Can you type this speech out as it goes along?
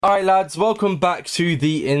Alright lads, welcome back to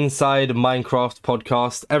the Inside Minecraft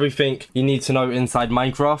podcast. Everything you need to know inside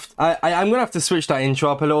Minecraft. I'm gonna have to switch that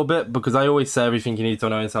intro up a little bit because I always say everything you need to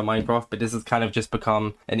know inside Minecraft, but this has kind of just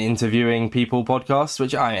become an interviewing people podcast,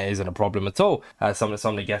 which isn't a problem at all. Some of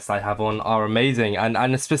the guests I have on are amazing,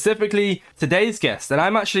 and specifically today's guest. And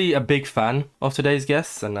I'm actually a big fan of today's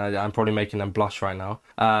guests, and I'm probably making them blush right now.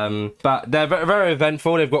 But they're very, very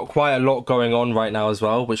eventful. They've got quite a lot going on right now as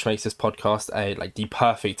well, which makes this podcast the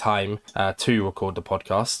perfect time to record the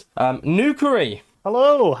podcast. Nukeri.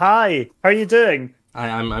 Hello, hi. How are you doing?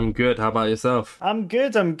 I'm good. How about yourself? I'm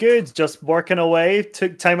good. Just working away.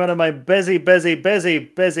 Took time out of my busy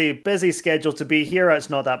schedule to be here. It's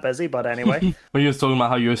not that busy, but anyway. Well, you were talking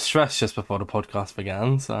about how you were stressed just before the podcast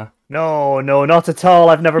began, so... No, not at all.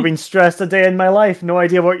 I've never been stressed a day in my life. No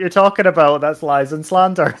idea what you're talking about. That's lies and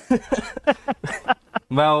slander.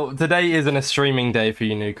 Well, today isn't a streaming day for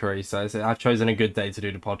you, Nukeri, so I've chosen a good day to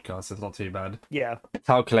do the podcast. It's not too bad. Yeah.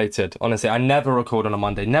 Calculated. Honestly, I never record on a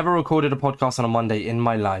Monday. Never recorded a podcast on a Monday in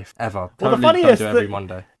my life, ever. Well, Totally don't do it every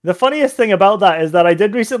Monday. The funniest thing about that is that I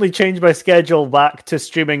did recently change my schedule back to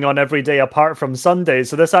streaming on every day apart from Sundays.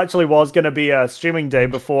 So this actually was going to be a streaming day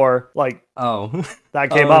before, that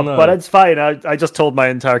came up. No. But it's fine. I just told my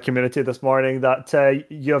entire community this morning that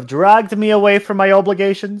you have dragged me away from my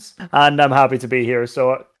obligations, and I'm happy to be here.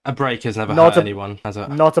 So a break has never hurt anyone, has it?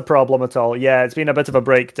 Not a problem at all. Yeah, it's been a bit of a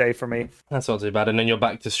break day for me. That's not too bad. And then you're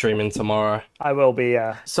back to streaming tomorrow. I will be,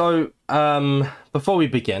 yeah. So, before we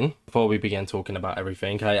begin talking about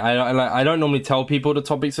everything, I don't normally tell people the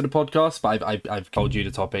topics of the podcast, but I've told you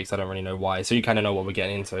the topics. I don't really know why, so you kind of know what we're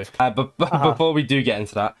getting into. But before we do get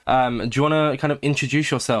into that, do you want to kind of introduce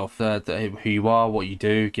yourself, who you are, what you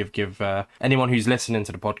do, give anyone who's listening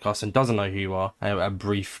to the podcast and doesn't know who you are a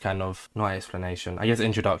brief kind of, not explanation, I guess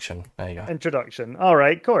introduction. There you go. Introduction. All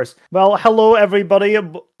right, of course. Well, hello everybody,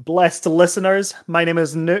 blessed listeners. My name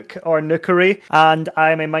is Nuk, or Nukeri, and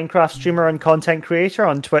I'm a Minecraft streamer and content creator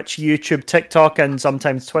on Twitch, YouTube, TikTok, and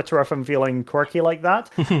sometimes Twitter if I'm feeling quirky like that.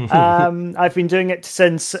 I've been doing it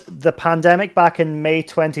since the pandemic back in May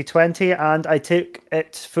 2020, and I took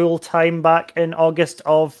it full time back in August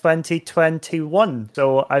of 2021.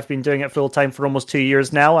 So I've been doing it full time for almost 2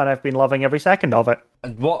 years now, and I've been loving every second of it.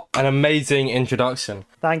 What an amazing introduction.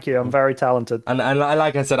 Thank you. I'm very talented. And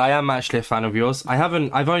like I said, I am actually a fan of yours.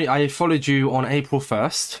 I followed you on April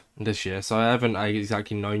 1st this year, so I haven't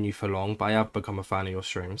exactly known you for long, but I have become a fan of your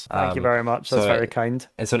streams. Thank you very much. That's very kind.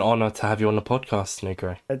 It's an honor to have you on the podcast,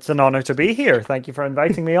 Nukeri. It's an honor to be here. Thank you for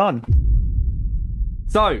inviting me on.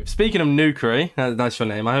 So, speaking of Nukeri, that's your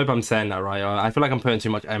name. I hope I'm saying that right. I feel like I'm putting too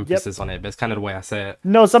much emphasis on it, but it's kind of the way I say it.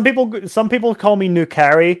 No, some people call me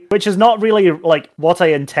Nukeri, which is not really like what I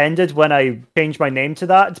intended when I changed my name to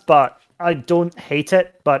that, but I don't hate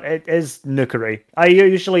it, but it is Nukeri. I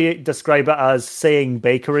usually describe it as saying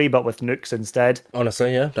bakery, but with nukes instead.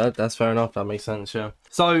 Honestly, yeah, that's fair enough. That makes sense, yeah.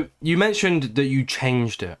 So you mentioned that you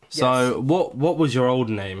changed it. Yes. So what was your old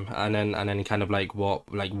name, and then kind of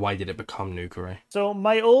why did it become Nukeri? So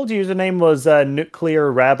my old username was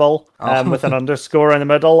Nuclear Rebel, with an underscore in the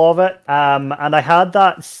middle of it. And I had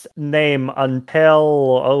that name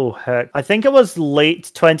until I think it was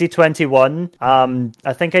late 2021.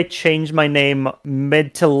 I think I changed my name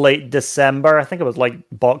mid to late December. I think it was like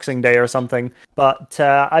Boxing Day or something. But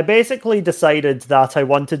I basically decided that I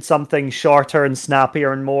wanted something shorter and snappier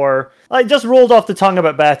and more, I just rolled off the tongue a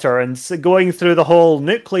bit better, and going through the whole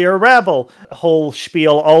Nuclear Rebel whole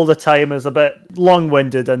spiel all the time is a bit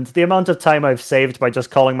long-winded, and the amount of time I've saved by just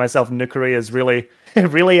calling myself Nukeri is really, it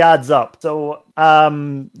really adds up. So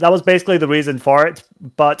that was basically the reason for it,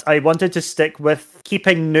 but I wanted to stick with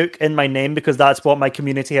keeping Nuke in my name because that's what my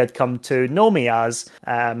community had come to know me as,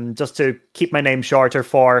 just to keep my name shorter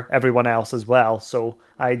for everyone else as well. So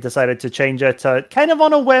I decided to change it kind of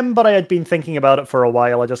on a whim, but I had been thinking about it for a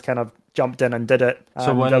while. I just kind of jumped in and did it.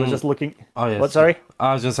 So when I was just looking... Oh, yes. What, sorry?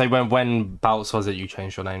 I was going to say, when bouts was it you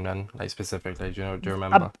changed your name then? Like, specifically, do you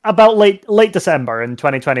remember? About late December in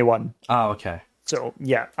 2021. Oh, okay. So,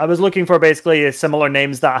 yeah, I was looking for basically similar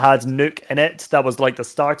names that had Nuke in it. That was like the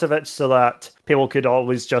start of it, so that people could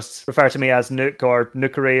always just refer to me as Nuke or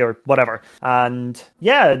Nukeri or whatever. And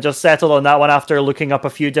yeah, just settled on that one after looking up a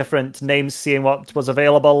few different names, seeing what was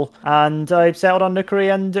available. And I settled on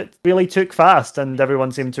Nukeri, and it really took fast, and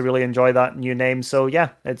everyone seemed to really enjoy that new name. So yeah,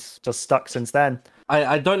 it's just stuck since then.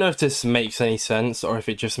 I don't know if this makes any sense or if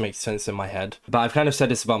it just makes sense in my head, but I've kind of said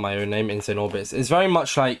this about my own name, Insane Orbits. It's very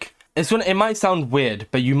much like It might sound weird,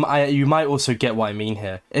 but you might also get what I mean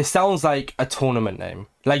here. It sounds like a tournament name,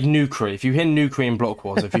 like Nukeri. If you hear Nukeri in Block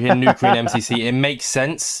Wars, if you hear Nukeri in MCC, it makes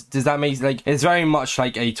sense. Does that make it's very much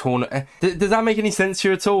like a tournament? Does that make any sense to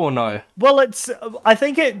you at all, or no? Well, I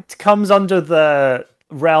think it comes under the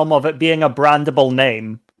realm of it being a brandable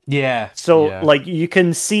name. Yeah. So, like, you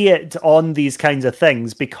can see it on these kinds of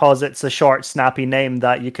things because it's a short, snappy name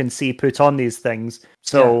that you can see put on these things.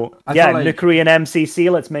 So, Nukeri and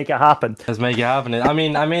MCC, let's make it happen. Let's make it happen. I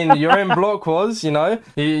mean, you're in Block Wars, you know?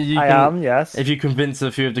 I am, yes. If you convince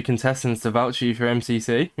a few of the contestants to vouch you for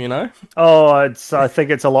MCC, you know? Oh, I think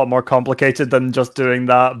it's a lot more complicated than just doing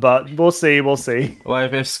that, but we'll see. Well,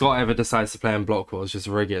 if Scott ever decides to play in Block Wars, just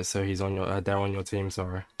rig it so he's they're on your team,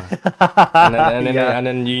 sorry. and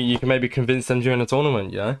then you can maybe convince them during the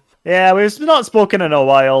tournament, yeah? Yeah, we've not spoken in a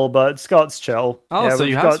while, but Scott's chill. Oh, yeah, so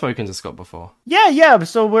you have spoken to Scott before? Yeah.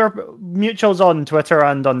 So we're mutuals on Twitter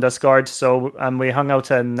and on Discord. So we hung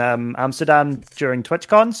out in Amsterdam during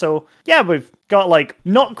TwitchCon. So yeah, we've got like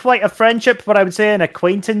not quite a friendship, but I would say an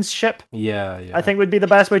acquaintanceship. Yeah. I think would be the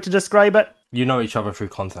best way to describe it. You know each other through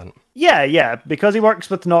content. Yeah. Because he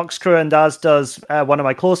works with Nox Crew and as does one of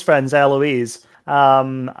my close friends, Eloise.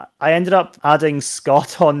 I ended up adding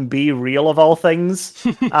Scott on Be Real of all things,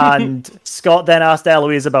 and Scott then asked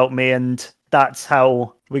Eloise about me, and that's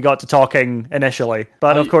how we got to talking initially.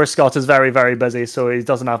 But of course, Scott is very, very busy, so he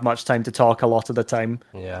doesn't have much time to talk a lot of the time.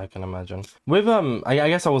 Yeah, I can imagine. With I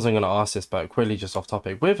guess I wasn't going to ask this, but quickly just off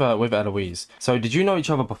topic. With Eloise, so did you know each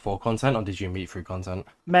other before content, or did you meet through content?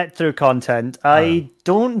 Met through content. I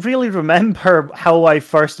don't really remember how I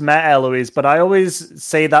first met Eloise, but I always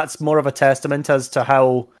say that's more of a testament as to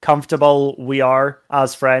how comfortable we are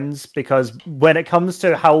as friends, because when it comes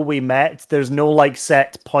to how we met, there's no like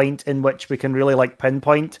set point in which we can really like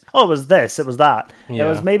pinpoint, oh, it was this, it was that. Yeah. It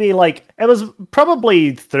was maybe like, it was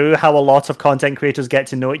probably through how a lot of content creators get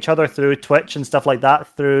to know each other through Twitch and stuff like that,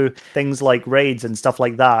 through things like raids and stuff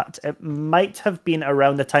like that. It might have been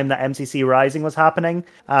around the time that MCC Rising was happening.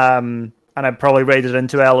 And I probably raided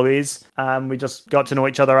into Eloise. We just got to know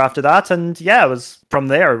each other after that, and yeah, it was from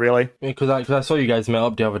there, really. Because I saw you guys met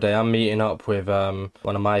up the other day. I'm meeting up with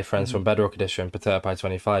one of my friends from Bedrock Edition, Potato Pie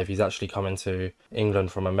 25. He's actually coming to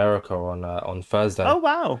England from America on Thursday. Oh,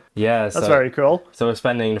 wow. Yeah. That's very cool. So we're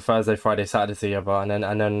spending the Thursday, Friday, Saturday together, and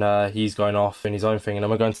then he's going off in his own thing, and then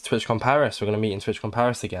we're going to TwitchCon Paris. We're going to meet in TwitchCon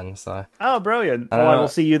Paris again, so... Oh, brilliant. Well, I will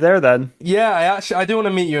see you there then. Yeah, I do want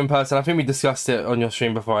to meet you in person. I think we discussed it on your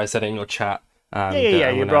stream before. I said it in your chat.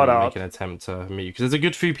 You brought up. Make an attempt to meet you because there's a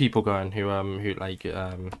good few people going who are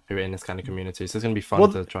in this kind of community, so it's gonna be fun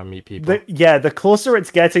to try and meet people. The closer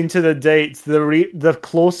it's getting to the date, the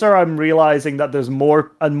closer I'm realizing that there's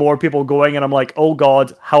more and more people going, and I'm like, oh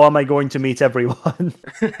god, how am I going to meet everyone?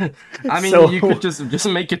 I mean, you could just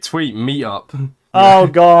make a tweet, meet up. Oh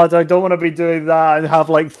god, I don't want to be doing that and have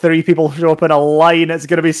like 3 people show up in a line. It's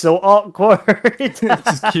going to be so awkward.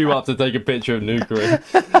 Just queue up to take a picture of Nukeri.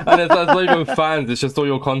 And it's not even fans, it's just all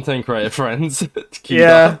your content creator friends.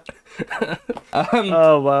 Yeah.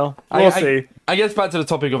 Oh well, we'll see. I guess back to the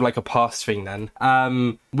topic of like a past thing then.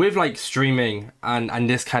 With like streaming and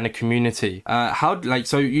this kind of community,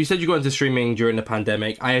 so you said you got into streaming during the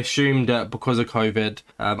pandemic. I assumed that because of COVID,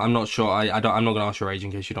 I'm not sure. I'm not going to ask your age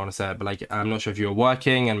in case you don't want to say it, but like I'm not sure if you were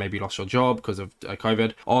working and maybe lost your job because of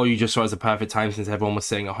COVID, or you just saw it as a perfect time since everyone was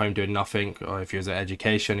sitting at home doing nothing, or if you was at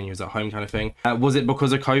education and you was at home kind of thing. Was it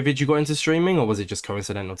because of COVID you got into streaming, or was it just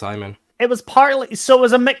coincidental timing? It was it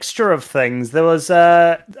was a mixture of things. There was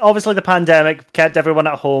obviously the pandemic kept everyone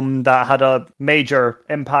at home. That had a major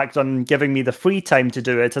impact on giving me the free time to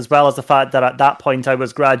do it, as well as the fact that at that point I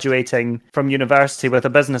was graduating from university with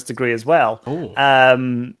a business degree as well.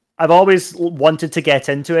 I've always wanted to get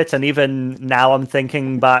into it, and even now I'm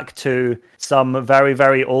thinking back to some very,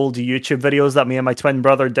 very old YouTube videos that me and my twin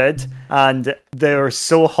brother did, and they're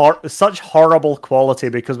such horrible quality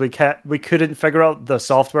because we couldn't figure out the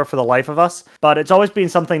software for the life of us. But it's always been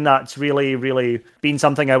something that's really, really been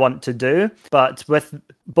something I want to do. But with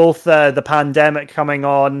both the pandemic coming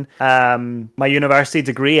on, my university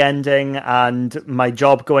degree ending, and my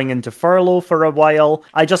job going into furlough for a while,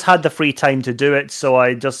 I just had the free time to do it. So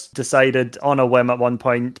I just decided on a whim at one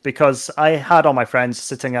point, because I had all my friends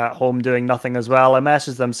sitting at home doing nothing as well. I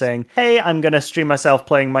messaged them saying, hey, I'm going to stream myself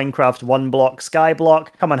playing Minecraft 1-block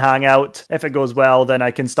Skyblock. Come and hang out. If it goes well, then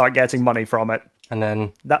I can start getting money from it. And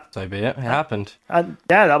then, so be it. It happened. And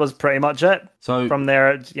yeah, that was pretty much it. So from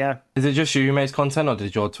there, is it just you who makes content, or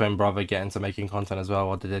did your twin brother get into making content as well,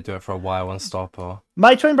 or did they do it for a while and stop? Or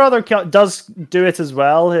My twin brother does do it as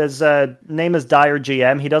well. His name is Dire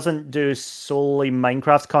GM. He doesn't do solely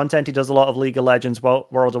Minecraft content. He does a lot of League of Legends,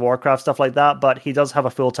 World of Warcraft, stuff like that, but he does have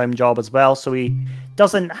a full-time job as well, so he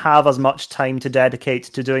doesn't have as much time to dedicate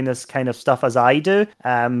to doing this kind of stuff as I do.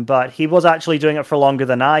 But he was actually doing it for longer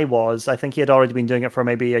than I was. I think he had already been doing it for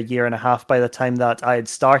maybe a year and a half by the time that I had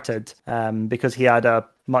started, because he had a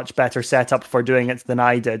much better setup for doing it than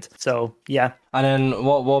I did. So, yeah. And then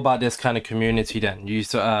what about this kind of community then? You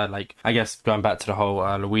like, I guess going back to the whole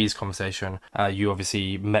Louise conversation, you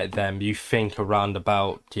obviously met them, you think around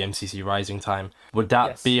about the MCC Rising time. Would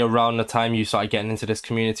that be around the time you started getting into this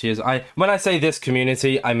community? When I say this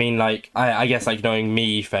community, I mean like, I guess like knowing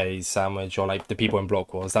me, FaZe, Sandwich, or like the people in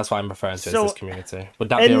Block Wars. That's what I'm referring to as this community. Would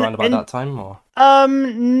that be around about that time, or?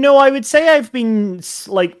 No, I would say I've been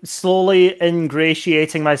like slowly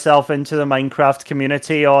ingratiating myself into the Minecraft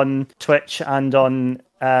community on Twitch and on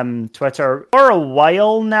Twitter for a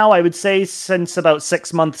while now. I would say since about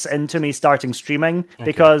 6 months into me starting streaming,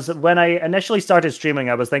 because when I initially started streaming,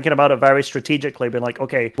 I was thinking about it very strategically, being like,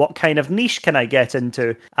 okay, what kind of niche can I get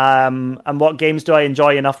into? And what games do I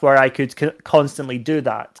enjoy enough where I could constantly do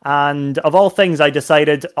that? And of all things, I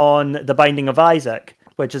decided on The Binding of Isaac,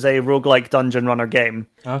 which is a roguelike dungeon runner game.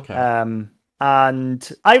 Okay.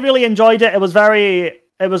 And I really enjoyed it. It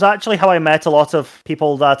was actually how I met a lot of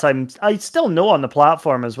people that I still know on the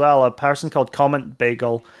platform as well. A person called Comment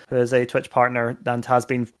Bagel, who is a Twitch partner and has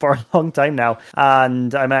been for a long time now.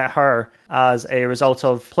 And I met her as a result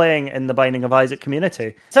of playing in the Binding of Isaac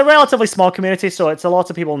community. It's a relatively small community, so it's a lot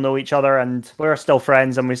of people know each other, and we're still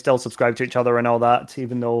friends and we still subscribe to each other and all that,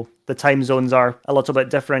 even though the time zones are a little bit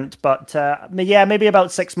different. But maybe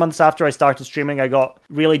about 6 months after I started streaming, I got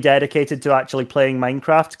really dedicated to actually playing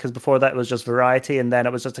Minecraft, because before that it was just variety, and then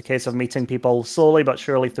it was just a case of meeting people slowly but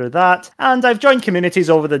surely through that. And I've joined communities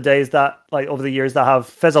over the years that have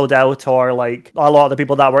fizzled out, or like a lot of the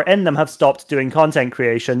people that were in them have stopped doing content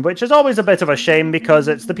creation, which is always a bit of a shame, because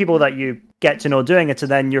it's the people that you get to know doing it,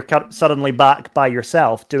 and then you're suddenly back by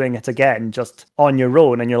yourself doing it again, just on your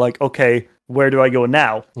own, and you're like, okay, where do I go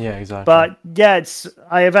now? Yeah, exactly. But yeah,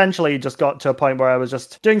 I eventually just got to a point where I was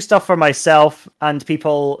just doing stuff for myself, and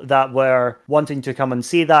people that were wanting to come and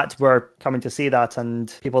see that were coming to see that,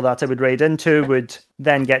 and people that I would raid into would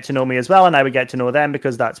then get to know me as well, and I would get to know them,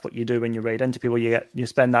 because that's what you do when you raid into people. You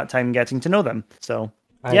spend that time getting to know them. So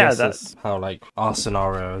I guess that's how like our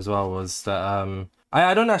scenario as well was that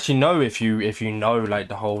I don't actually know if you know like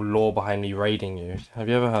the whole lore behind me raiding you. Have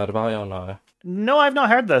you ever heard about it or no? No, I've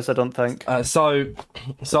not heard this, I don't think. So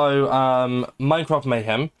Minecraft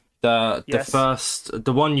Mayhem,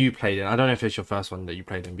 the one you played in. I don't know if it's your first one that you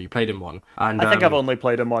played in, but you played in one. And I think I've only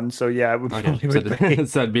played in one, so yeah, it would probably be.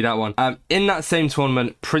 So it'd be that one. In that same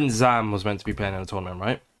tournament, Prince Zam was meant to be playing in the tournament,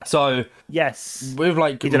 right? So yes, with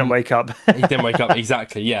like he didn't wake up. He didn't wake up,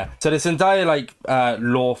 exactly. Yeah. So this entire like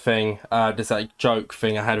lore thing, this like joke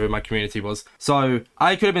thing I had with my community was, so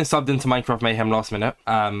I could have been subbed into Minecraft Mayhem last minute,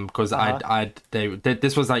 because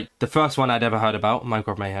this was like the first one I'd ever heard about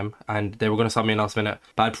Minecraft Mayhem, and they were gonna sub me in last minute,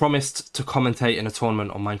 but I promised to commentate in a tournament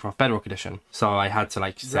on Minecraft Bedrock Edition, so I had to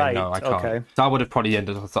like say no, I can't. Okay. So I would have probably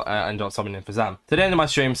ended up subbing in for Zam. So the end of my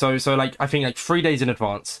stream, so like I think like 3 days in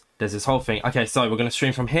advance, there's this whole thing. Okay, so we're going to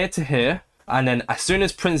stream from here to here. And then as soon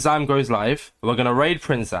as Prince Zam goes live, we're going to raid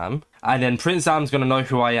Prince Zam. And then Prince Zam's going to know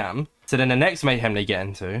who I am. So then the next Mayhem they get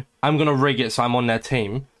into, I'm going to rig it so I'm on their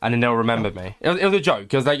team. And then they'll remember me. It was a joke.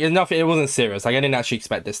 Because like, it wasn't serious. Like I didn't actually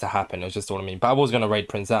expect this to happen. It was just all I mean. But I was going to raid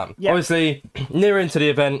Prince Zam. Yeah. Obviously, near into the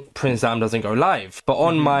event, Prince Zam doesn't go live. But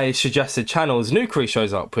on my suggested channels, Nukeri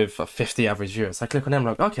shows up with 50 average viewers. I click on them,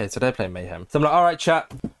 like, okay, so they're playing Mayhem. So I'm like, all right,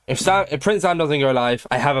 chat. If Prince Zam doesn't go live,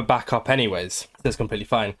 I have a backup anyways. That's completely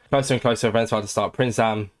fine. Closer and closer events about to start. Prince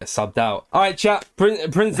Zam is subbed out. All right, chat.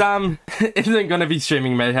 Prince Zam isn't going to be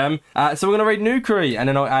streaming Mayhem. So we're going to raid Nukeri. And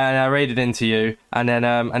then I raided into you. And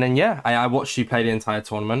then yeah, I watched you play the entire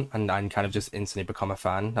tournament and kind of just instantly become a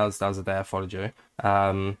fan. That was the day I followed you.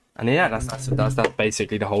 And yeah, that's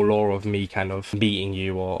basically the whole lore of me kind of meeting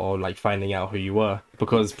you or like finding out who you were.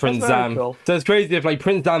 Because Prince Zam... Cool. So it's crazy if like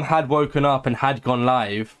Prince Zam had woken up and had gone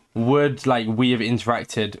live, would like we have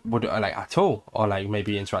interacted like at all, or like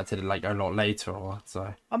maybe interacted like a lot later, or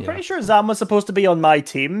so. I'm pretty sure Zam was supposed to be on my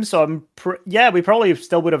team, so we probably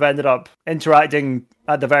still would have ended up interacting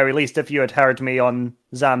at the very least if you had heard me on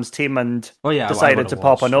Zam's team and decided to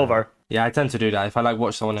pop on over. Yeah, I tend to do that. If I like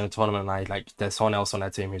watch someone in a tournament and I like there's someone else on their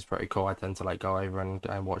team who's pretty cool, I tend to like go over and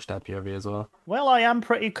watch their POV as well. Well, I am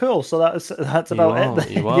pretty cool, so that's You about are,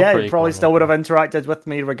 it. you are Yeah, you pretty probably cool, still would have Nick. interacted with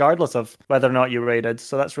me regardless of whether or not you raided,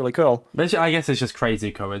 so that's really cool. But I guess it's just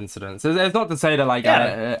crazy coincidence. It's not to say that like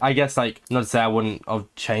Yeah. I guess like not to say I wouldn't have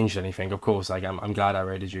changed anything. Of course, like I'm glad I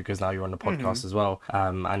raided you because now you're on the podcast as well.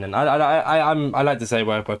 And then I like to say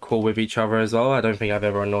we're cool with each other as well. I don't think I've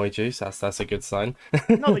ever annoyed you, so that's a good sign.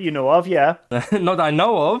 Not that you know of, yeah. Not that I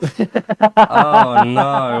know of. Oh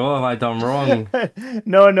no, what have I done wrong?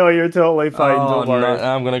 No, you're totally fine. Oh Don't worry. no,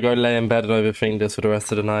 I'm gonna go lay in bed and overthink this for the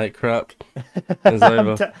rest of the night. Crap. It's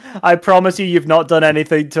over. I promise you've not done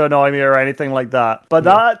anything to annoy me or anything like that. But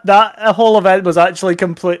that whole event was actually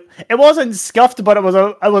complete. It wasn't scuffed, but it was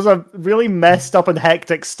a really messed up and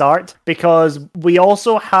hectic start because we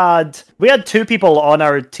had two people on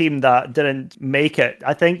our team that didn't make it.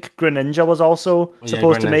 I think Greninja was also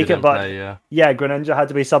supposed to make it, but yeah, Greninja had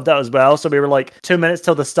to be subbed out as well. So we were like 2 minutes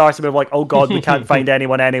till the start, and we were like, oh god, we can't find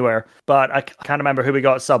anyone anywhere. But I can't remember who we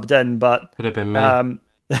got subbed in. But could have been me.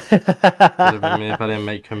 Could have been me if I didn't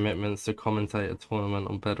make commitments to commentate a tournament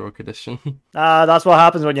on Bedrock Edition. That's what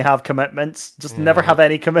happens when you have commitments. Just never have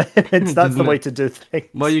any commitments. That's the way to do things.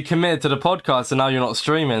 Well, you committed to the podcast and now you're not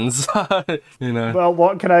streaming, so, you know. Well,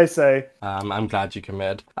 what can I say? I'm glad you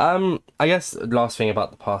committed. I guess last thing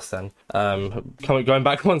about the past then. Going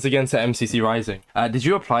back once again to MCC Rising. Did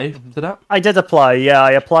you apply to that? I did apply, yeah.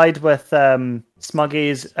 I applied with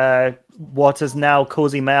Smuggies, what is now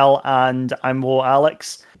Cozy Mel, and I'm Wo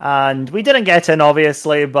Alex. And we didn't get in,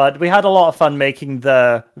 obviously, but we had a lot of fun making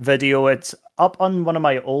the video. It's up on one of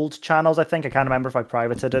my old channels, I think. I can't remember if I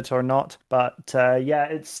privated it or not. But yeah,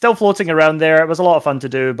 it's still floating around there. It was a lot of fun to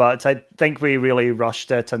do, but I think we really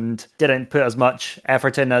rushed it and didn't put as much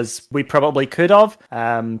effort in as we probably could have.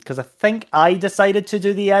 Because I think I decided to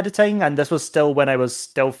do the editing, and this was still when I was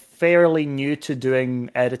still fairly new to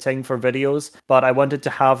doing editing for videos. But I wanted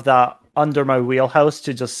to have that under my wheelhouse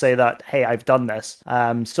to just say that, hey, I've done this.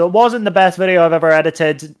 So it wasn't the best video I've ever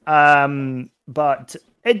edited, but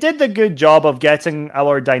it did the good job of getting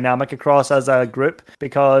our dynamic across as a group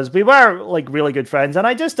because we were like really good friends, and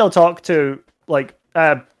I do still talk to like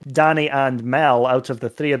Danny and Mel out of the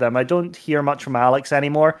three of them. I don't hear much from Alex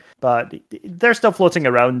anymore, but they're still floating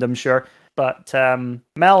around, I'm sure. But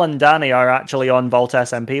Mel and Danny are actually on Vault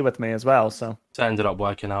SMP with me as well. So it ended up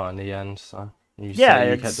working out in the end, so... You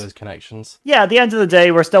kept those connections. Yeah, at the end of the day,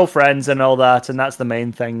 we're still friends and all that, and that's the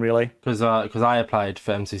main thing, really. Because I applied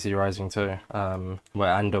for MCC Rising too, and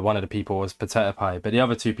one of the people was Potato Pie, but the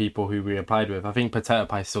other two people who we applied with, I think Potato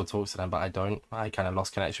Pie still talks to them, but I don't. I kind of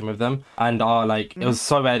lost connection with them, and it was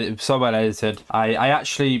so well edited. I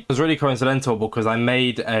actually it was really coincidental because I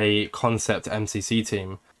made a concept MCC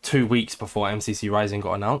team 2 weeks before MCC Rising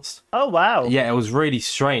got announced. Oh, wow. Yeah, it was really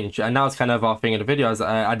strange. And now it's kind of our thing of the video.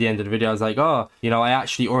 At the end of the video, I was like, oh, I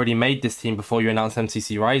actually already made this team before you announced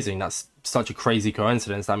MCC Rising. That's such a crazy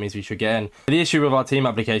coincidence. That means we should get in. The issue with our team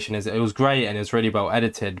application is it was great and it was really well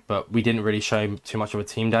edited, but we didn't really show too much of a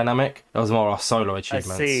team dynamic. It was more our solo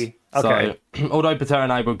achievements. I see. Okay. So, although Pater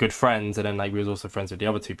and I were good friends, and then we was also friends with the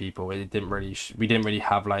other two people, we didn't really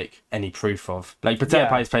have any proof of Pater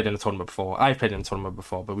Pie's played in a tournament before. I've played in a tournament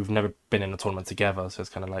before, but we've never been in a tournament together. So it's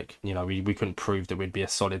kind of we couldn't prove that we'd be a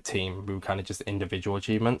solid team. We were kind of just individual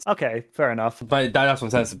achievements. Okay, fair enough. But that's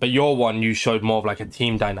what I'm saying. But your one, you showed more of a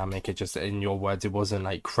team dynamic. It just, in your words, it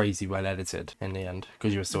wasn't crazy well edited in the end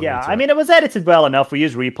because you were still. Yeah, I mean, it was edited well enough. We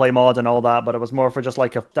used replay mod and all that, but it was more for just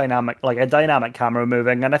a dynamic camera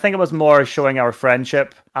moving, and I think it was more showing our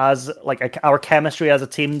friendship as our chemistry as a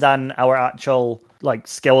team than our actual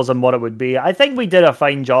skills and what it would be. I think we did a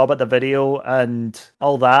fine job at the video and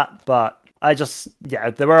all that, but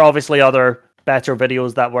there were obviously other better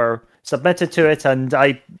videos that were submitted to it, and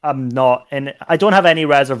I don't have any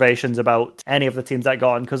reservations about any of the teams that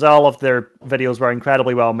got on because all of their videos were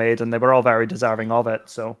incredibly well made and they were all very deserving of it.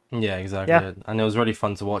 So yeah, exactly. And it was really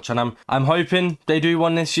fun to watch, and I'm hoping they do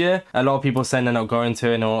one this year. A lot of people saying they're not going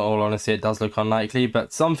to, in all honesty it does look unlikely,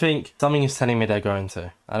 but something is telling me they're going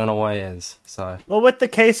to. I don't know what it is. So well, with the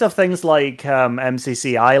case of things like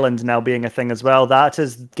MCC Island now being a thing as well, that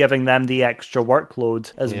is giving them the extra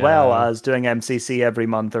workload as well as doing MCC every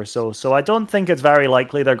month or so. So I don't think it's very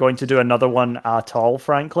likely they're going to do another one at all,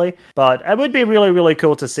 frankly. But it would be really, really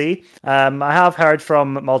cool to see. I have heard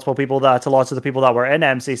from multiple people that a lot of the people that were in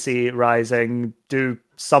MCC Rising do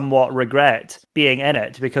somewhat regret being in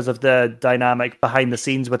it because of the dynamic behind the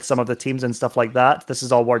scenes with some of the teams and stuff like that. This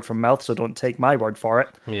is all word from mouth, so don't take my word for it.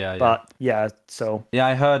 Yeah. But yeah, so yeah,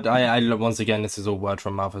 I heard. I once again, this is all word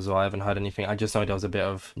from mouth as well. I haven't heard anything. I just know there was a bit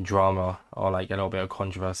of drama or like a little bit of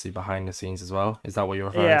controversy behind the scenes as well. Is that what you're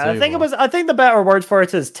referring to? Yeah, I think it was. I think the better word for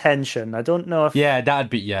it is tension. I don't know if. Yeah, that'd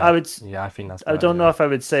be. Yeah, I would. Yeah, I think that's. I don't know if I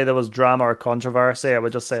would say there was drama or controversy. I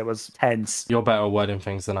would just say it was tense. You're better at wording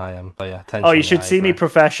things than I am. But yeah, tension. Oh, you should see me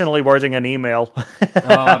professionally wording an email.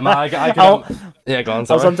 Oh man, I can. Yeah, go on.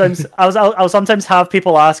 Sorry. I'll sometimes have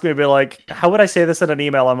people ask me, be like, "How would I say this in an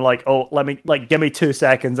email?" I'm like, "Oh, give me 2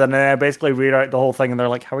 seconds," and then I basically read out the whole thing, and they're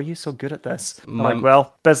like, "How are you so good at this?" I'm like,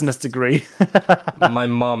 "Well, business degree." My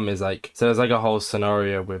mum is like, so there's like a whole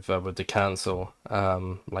scenario with the council,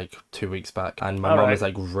 like 2 weeks back, and my mum is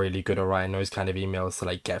like really good at writing those kind of emails to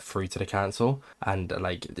like get through to the council, and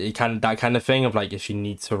like that kind of thing of like if she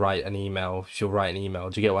needs to write an email, she'll write an email.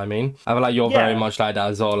 Do you get what I mean? I feel like you're very much like that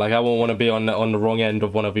as well. Like I won't want to be on the wrong end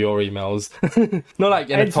of one of your emails. Not like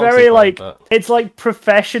in it's a toxic very way, like but... it's like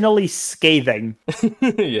professionally scathing.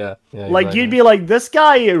 yeah, like exactly. You'd be like, this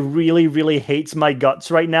guy really, really hates my guts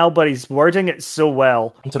right now, but he's wording it so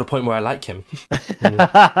well. To the point where I like him.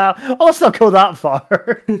 Well, let's not go that far.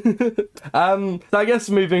 So I guess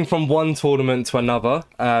moving from one tournament to another,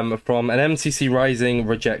 from an MCC Rising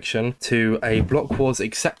rejection to a Block Wars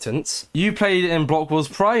acceptance, you played in Block Wars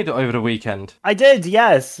Pride over the weekend. I did,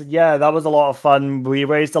 yes. Yeah, that was a lot of fun. We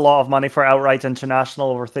raised a lot of money for Outright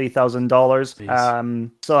International, over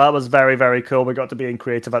 $3,000. So that was very, very cool. We got to be in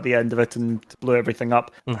creative at the end of it and blew everything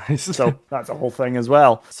up. Nice. So that's a whole thing as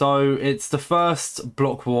well. So it's the first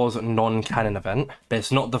Block Wars non-canon event, but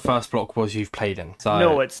it's not the first Block Wars you've played in. So...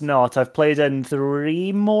 No, it's not. I've played in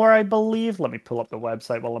 3 more, I believe. Let me pull up the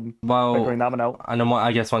website while I'm figuring that one out. And then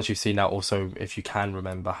I guess once you've seen that, also, if you can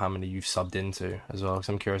remember how many you've subbed into as well, because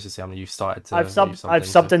I'm curious to see how many you've started to... I've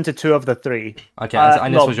subbed into 2 of the 3. Okay,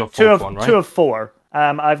 and this was your 4th one, right? 2 of 4.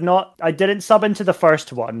 I didn't sub into the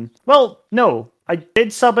first one. Well, no. I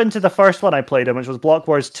did sub into the first one I played in, which was Block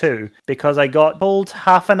Wars 2, because I got told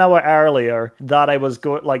half an hour earlier that I was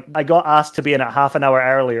I got asked to be in it half an hour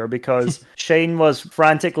earlier because Shane was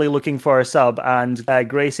frantically looking for a sub and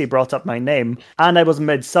Gracie brought up my name, and I was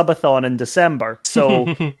mid-subathon in December.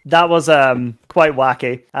 So that was quite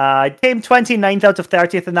wacky. I came 29th out of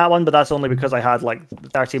 30th in that one, but that's only because I had like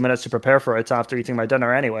 30 minutes to prepare for it after eating my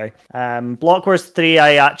dinner anyway. Block Wars 3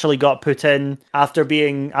 I actually got put in after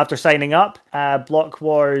signing up. Block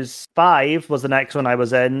Wars 5 was the next one I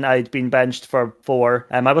was in. I'd been benched for 4.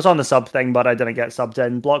 I was on the sub thing, but I didn't get subbed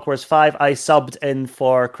in. Block Wars 5, I subbed in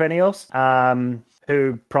for Krinios,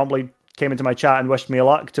 who promptly came into my chat and wished me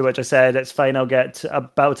luck, to which I said, it's fine, I'll get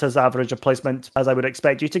about as average a placement as I would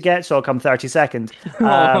expect you to get, so I'll come 32nd.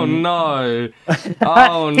 Oh no.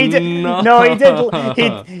 Oh no. No,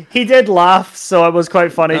 he did laugh, so it was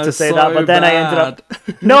quite funny to say that, but then I ended up...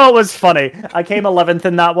 No, it was funny. I came 11th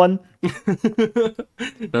in that one.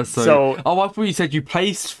 That's so... Oh, I thought you said you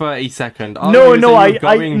placed 32nd. I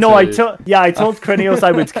told Krinios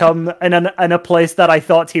I would come in a place that I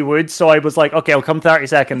thought he would, so I was like, okay, I'll come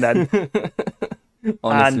 32nd then.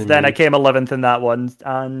 Honestly, and then I came 11th in that one,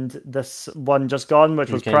 and this one just gone, which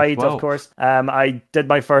was Pride, 12th. Of course. I did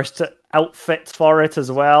my first outfit for it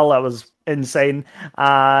as well. That was insane,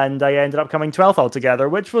 and I ended up coming 12th altogether,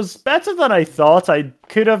 which was better than I thought. I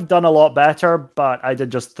could have done a lot better, but I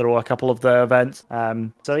did just throw a couple of the events.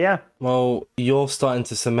 So yeah. Well, you're starting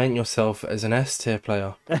to cement yourself as an S tier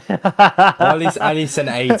player, or at least an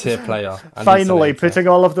A tier player. Finally, putting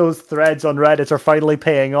all of those threads on Reddit are finally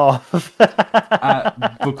paying off.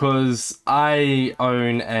 Because I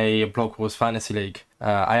own a Block Wars Fantasy League.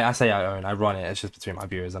 I say I own, I run it. It's just between my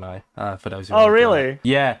viewers and I. For those who... Oh, really?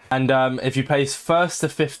 Yeah, and if you place 1st to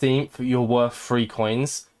 15th, you're worth 3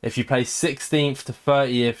 coins. If you place 16th to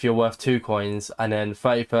 30th, you're worth 2 coins, and then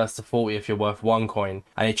 31st to 40th, you're worth 1 coin,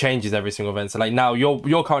 and it changes every single event. So like now,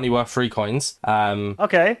 you're currently worth 3 coins.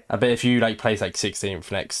 Okay. But if you like place like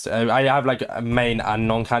 16th next, I have like a main and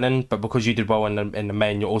non-canon, but because you did well in the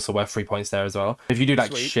main, you're also worth 3 points there as well. If you do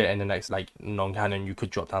like shit in the next like non-canon, you could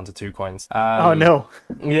drop down to 2 coins. Oh no.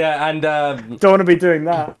 Yeah, and don't want to be doing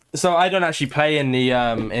that. So I don't actually play in the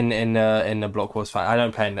in the Block Wars fan. I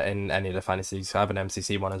don't play in any of the fantasies. I have an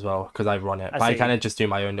MCC one as well because I run it. But I kind of just do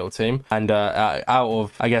my own little team. And out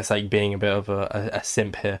of, I guess, like being a bit of a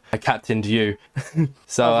simp here, I captained you.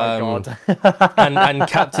 So oh my God. and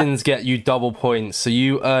captains get you double points. So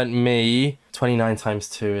you earned me 29 times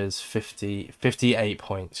 2 is 58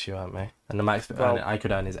 points. You earned me, and the max I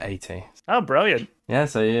could earn is 80. Oh, brilliant. Yeah,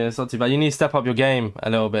 so yeah, it's not too bad. You need to step up your game a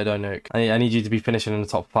little bit, though, Nuke. I need you to be finishing in the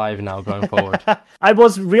top 5 now going forward. I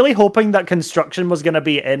was really hoping that Construction was going to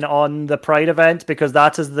be in on the Pride event because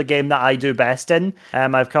that is the game that I do best in.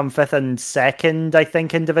 I've come 5th and 2nd, I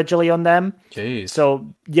think, individually on them. Jeez. So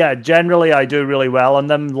yeah, generally I do really well on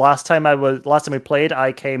them. Last time we played,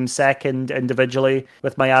 I came 2nd individually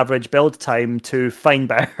with my average build time to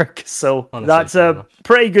Feinberg. So Honestly, that's a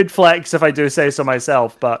pretty good flex if I do say so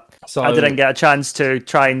myself. But so, I didn't get a chance to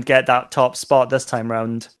try and get that top spot this time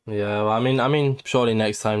round. Yeah, well, I mean, surely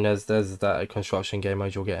next time there's that construction game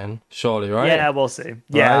mode you'll get in. Surely, right? Yeah, we'll see.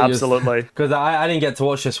 Yeah, right? Absolutely. Because I didn't get to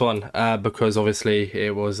watch this one because obviously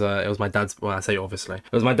it was my dad's. Well, I say obviously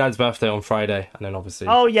it was my dad's birthday on Friday, and then obviously.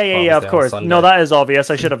 Oh yeah, of course. No, that is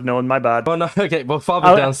obvious. I should have known. My bad. Well, no, okay. Well,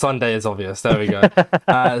 Father's Day on Sunday is obvious. There we go.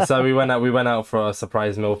 So we went out for a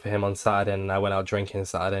surprise meal for him on Saturday, and I went out drinking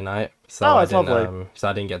Saturday night. So lovely. So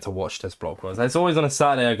I didn't get to watch this Block Wars. It's always on a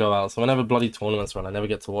Saturday I go out. So whenever bloody tournaments run, I never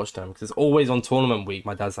get to watch them because it's always on tournament week.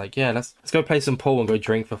 My dad's like, yeah, let's go play some pool and go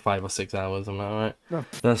drink for 5 or 6 hours. I'm like, all right,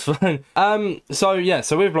 that's fine.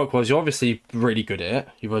 So with Block Wars, you're obviously really good at it.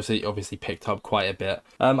 You've obviously picked up quite a bit.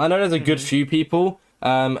 I know there's a good few people.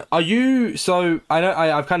 Are you, so I know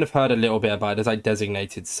I've kind of heard a little bit about it. There's like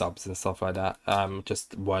designated subs and stuff like that.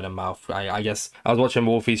 Just word of mouth. I guess I was watching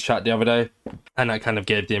Wolfie's chat the other day and I kind of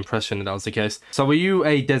gave the impression that was the case. So were you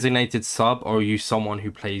a designated sub or are you someone who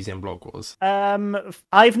plays in Block Wars?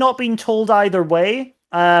 I've not been told either way.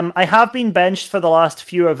 I have been benched for the last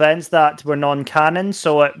few events that were non-canon,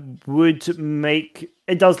 so it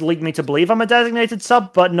does lead me to believe I'm a designated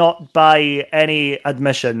sub, but not by any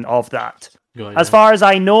admission of that. As far as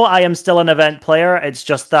I know, I am still an event player. It's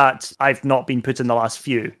just that I've not been put in the last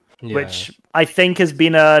few, which I think has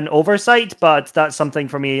been an oversight, but that's something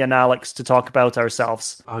for me and Alex to talk about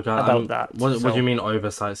ourselves about that. What do you mean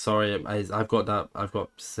oversight? Sorry, I've got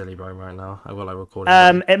silly brain right now. I've got like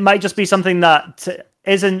recording. It might just be something that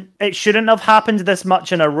it shouldn't have happened this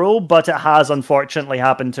much in a row, but it has unfortunately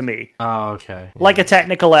happened to me. Oh, okay. Like a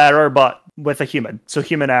technical error, but with a human. So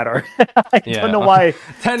human error. I don't know why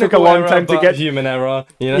it took a long time to get human error.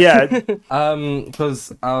 You know? Yeah.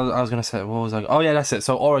 Because I was gonna say, what was I? Oh yeah, that's it.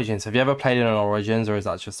 So Origins. Have you ever played in an Origins, or is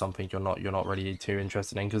that just something you're not really too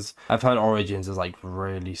interested in? Because I've heard Origins is like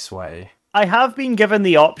really sweaty. I have been given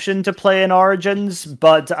the option to play in Origins,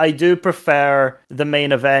 but I do prefer the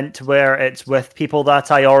main event where it's with people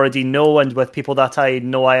that I already know and with people that I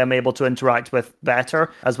know I am able to interact with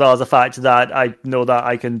better, as well as the fact that I know that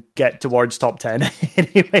I can get towards top 10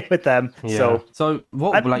 anyway with them. Yeah. So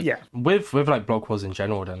what with like Block Wars in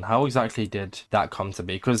general then, how exactly did that come to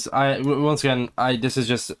be? Because this is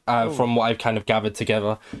just from what I've kind of gathered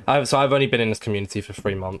together. I've only been in this community for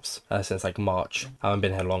 3 months since like March. I haven't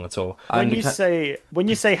been here long at all. When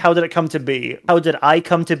you say how did it come to be, how did I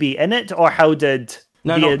come to be in it, or how did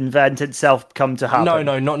the event itself come to happen?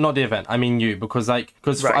 No, not the event. I mean you, because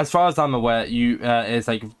as far as I'm aware, you is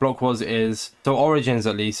like Block Wars is so Origins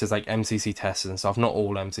at least is like MCC testers and stuff. Not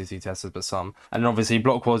all MCC testers, but some. And obviously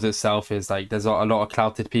Block Wars itself is like there's a lot of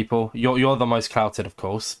clouted people. You're the most clouted, of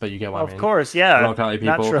course, but you get what I mean. Of course, yeah. A lot of clouted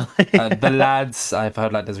people. Naturally. The lads, I've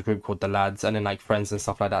heard like there's a group called the lads, and then like friends and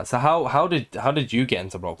stuff like that. So how did you get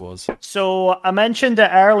into Block Wars? So I mentioned it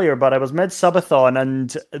earlier, but I was mid subathon,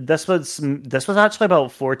 and this was actually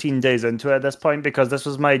about 14 days into it at this point, because this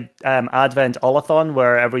was my Advent All-a-thon,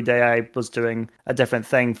 where every day I was doing a different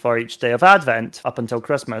thing for each day of Advent up until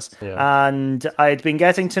Christmas. Yeah. And I'd been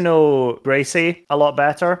getting to know Gracie a lot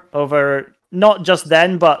better over, not just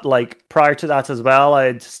then, but like prior to that as well.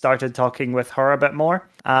 I'd started talking with her a bit more.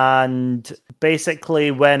 And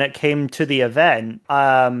basically, when it came to the event,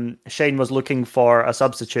 Shane was looking for a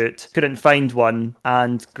substitute, couldn't find one,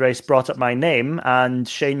 and Grace brought up my name, and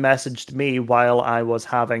Shane messaged me while I was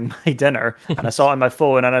having my dinner, and I saw it on my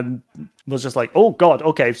phone, and I was just like, oh god,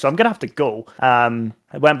 okay, so I'm gonna have to go. I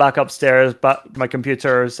went back upstairs, but my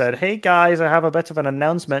computer said, hey guys, I have a bit of an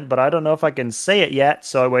announcement, but I don't know if I can say it yet,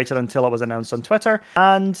 so I waited until it was announced on Twitter,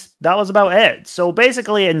 and that was about it. So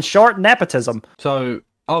basically, in short, nepotism. So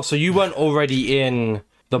you weren't already in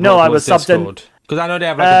the No, I was subbed in. Discord? Because I know they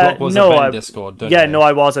have like a Block Wars event Discord, don't they? No,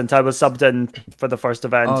 I wasn't. I was subbed in for the first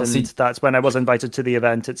event, that's when I was invited to the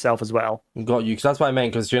event itself as well. Got you, because that's what I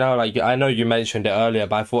meant, because, you know, like, I know you mentioned it earlier,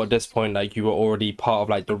 but I thought at this point, like, you were already part of,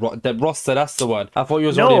 like, the roster, that's the word. I thought you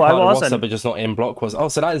was already part of the roster, but just not in Block Wars. Oh,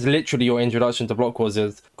 so that is literally your introduction to Block Wars,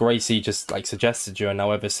 is Gracie just, like, suggested you, and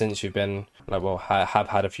now ever since you've been have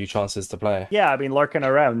had a few chances to play. Yeah, I've been lurking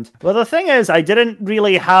around. Well, the thing is, I didn't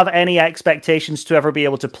really have any expectations to ever be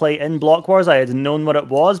able to play in Block Wars. I had known what it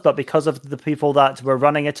was, but because of the people that were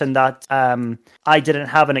running it and that I didn't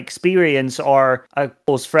have an experience or a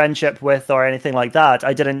close friendship with or anything like that,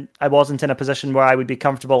 I wasn't in a position where I would be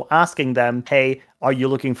comfortable asking them, hey, are you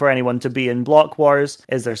looking for anyone to be in Block Wars?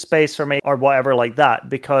 Is there space for me? Or whatever like that,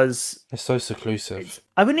 because it's so seclusive.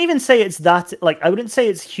 I wouldn't even say it's that, I wouldn't say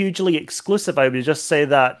it's hugely exclusive. I would just say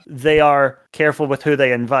that they are careful with who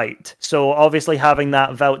they invite. So obviously having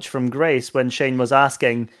that vouch from Grace when Shane was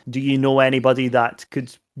asking, do you know anybody that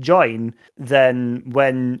could join? Then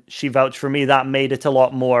when she vouched for me, that made it a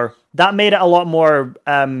lot more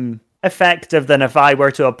effective than if I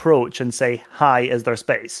were to approach and say, hi, is there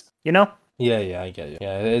space? You know? Yeah, I get you.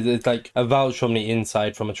 Yeah, it's like a vouch from the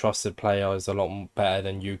inside from a trusted player is a lot better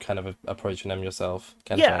than you kind of approaching them yourself.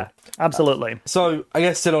 Yeah, absolutely. So I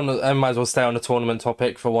guess still I might as well stay on the tournament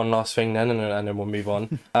topic for one last thing then, and then we'll move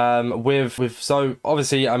on. So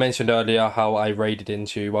obviously I mentioned earlier how I raided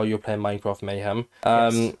into you while you were playing Minecraft Mayhem.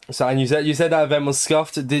 Yes. So and you said that event was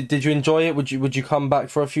scuffed. Did you enjoy it? Would you come back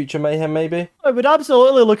for a future Mayhem maybe? I would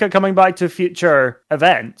absolutely look at coming back to future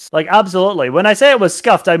events. Absolutely. When I say it was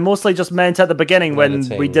scuffed, I mostly just meant at the beginning when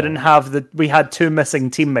we didn't have we had 2 missing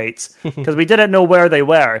teammates because we didn't know where they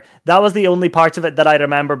were. That was the only part of it that I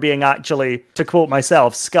remember being actually, to quote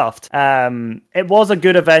myself, scuffed. It was a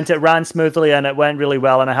good event. It ran smoothly and it went really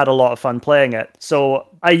well and I had a lot of fun playing it. So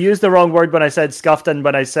I used the wrong word when I said scuffed, and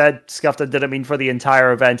when I said scuffed, I didn't mean for the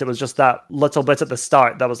entire event. It was just that little bit at the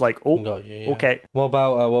start that was like, okay. What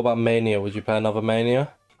about Mania? Would you play another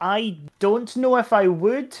Mania? I don't know if I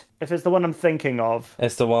would, if it's the one I'm thinking of.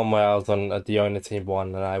 It's the one where I was on the owner team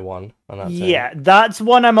won and I won. That's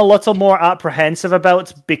one I'm a little more apprehensive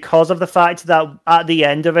about because of the fact that at the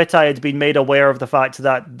end of it, I had been made aware of the fact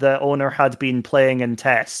that the owner had been playing in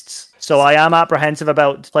tests. So I am apprehensive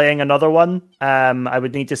about playing another one. I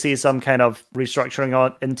would need to see some kind of restructuring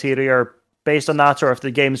on interior based on that, or if the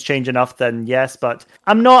game's change enough, then yes, but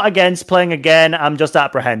I'm not against playing again, I'm just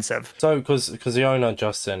apprehensive. So, because the owner,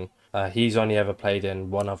 Justin, he's only ever played in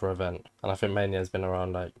one other event, and I think Mania's been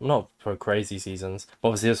around, not for crazy seasons.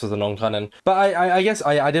 Obviously, this was a non-canon. But I guess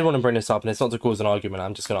I did want to bring this up, and it's not to cause an argument,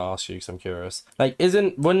 I'm just going to ask you because I'm curious.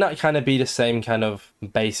 Wouldn't that kind of be the same kind of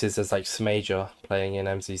basis as, Smager playing in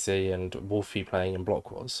MCC and Wolfie playing in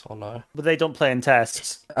Block Wars, or no? But they don't play in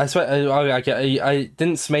tests. I swear, I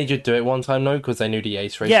didn't Smager do it one time, though, because they knew the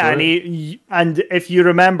ace race. Yeah, and if you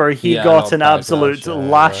remember, he got an absolute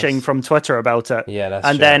lashing from Twitter about it. Yeah, that's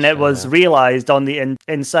and true. then it was realised on the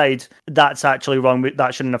inside, that's actually wrong,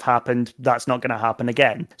 that shouldn't have happened, that's not going to happen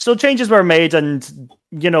again. So changes were made, and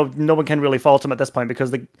no one can really fault him at this point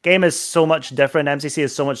because the game is so much different. MCC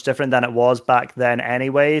is so much different than it was back then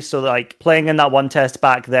anyway. So playing in that one test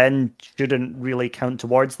back then shouldn't really count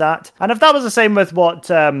towards that. And if that was the same with what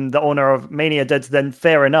the owner of Mania did, then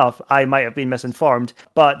fair enough. I might have been misinformed.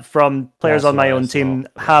 But from players on my own team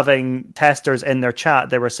having testers in their chat,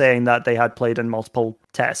 they were saying that they had played in multiple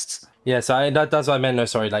tests. Yeah, so that's what I meant. No,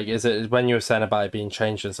 sorry. Is it when you were saying about it being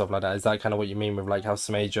changed and stuff like that? Is that kind of what you mean with how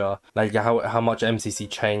Smager, how much MCC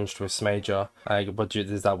changed with Smager?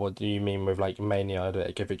 Is that what you mean with Mania?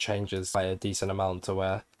 If it changes by a decent amount to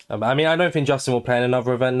where? I don't think Justin will play in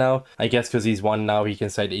another event now. I guess because he's won now, he can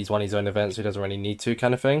say that he's won his own event, so he doesn't really need to,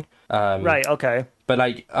 kind of thing. Right. Okay. But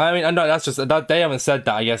I know that's just that they haven't said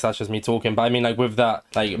that. I guess that's just me talking. But with that,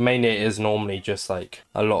 Mania is normally just a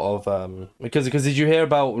lot of because did you hear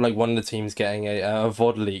about one of the teams getting a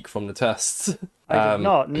VOD leak from the tests? I did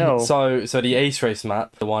not. No. So the ace race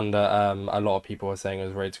map, the one that a lot of people were saying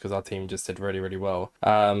was rigged because our team just did really really well.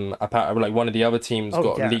 Apparently, one of the other teams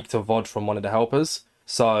got leaked a VOD from one of the helpers.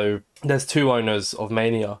 So there's 2 owners of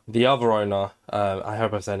Mania. The other owner, I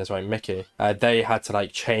hope I'm saying this right, Mickey, they had to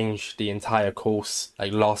change the entire course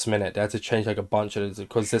last minute. They had to change a bunch of it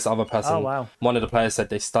because this other person, one of the players said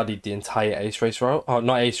they studied the entire ace race route,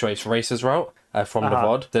 not ace race, races route from the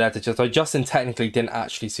VOD. They had to Justin technically didn't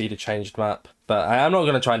actually see the changed map. But I'm not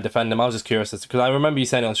going to try and defend him. I was just curious because I remember you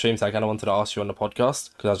saying it on stream, so I kind of wanted to ask you on the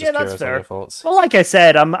podcast because I was just curious on your thoughts. Well, like I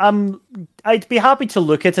said, I'd be happy to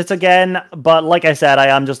look at it again, but like I said, I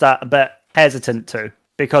am just a bit hesitant to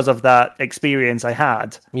because of that experience I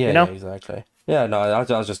had. Yeah, exactly. Yeah, no, I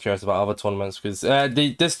was just curious about other tournaments because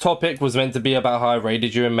this topic was meant to be about how I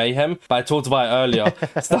raided you in Mayhem, but I talked about it earlier,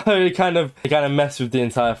 so it kind of messed with the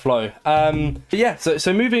entire flow. But yeah,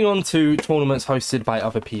 so moving on to tournaments hosted by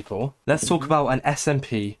other people, let's talk about an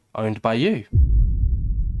SMP owned by you.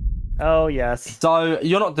 Oh yes. So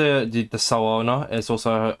you're not the sole owner. It's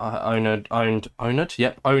also owned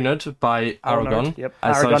by Aragon. Yep.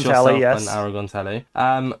 And so Aragon it's Telly, yourself yes. and Aragon Telly.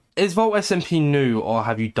 Is Vault SMP new, or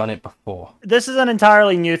have you done it before? This is an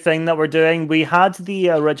entirely new thing that we're doing. We had the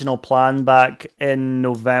original plan back in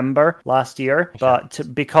November last year, but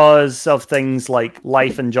because of things like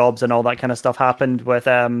life and jobs and all that kind of stuff happened with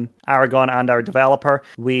Aragon and our developer,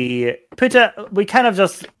 we kind of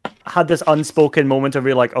just had this unspoken moment of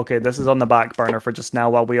like, okay, this is on the back burner for just now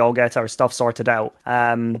while we all get our stuff sorted out.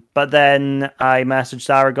 But then I messaged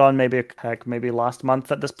Aragon maybe last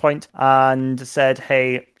month at this point and said,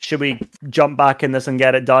 hey, should we jump back in this and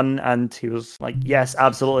get it done? And he was like, yes,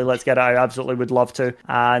 absolutely, let's get it. I absolutely would love to.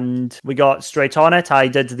 And we got straight on it. I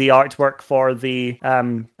did the artwork for the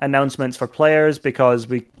announcements for players because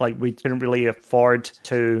we couldn't really afford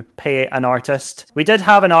to pay an artist. We did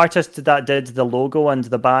have an artist that did the logo and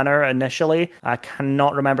the banner initially. I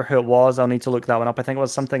cannot remember who it was. I'll need to look that one up. I think it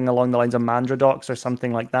was something along the lines of Mandradox or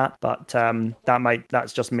something like that. But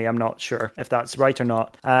that's just me. I'm not sure if that's right or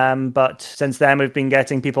not. But since then, we've been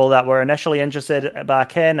getting people that were initially interested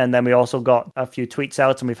back in, and then we also got a few tweets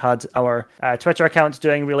out, and we've had our Twitter account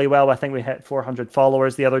doing really well. I think we hit 400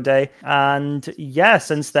 followers the other day, and yeah,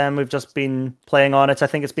 since then we've just been playing on it. I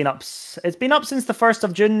think it's been up since the 1st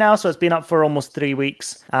of June now, so it's been up for almost 3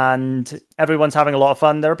 weeks, and everyone's having a lot of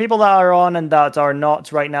fun. There are people that are on and that are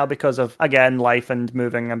not right now because of, again, life and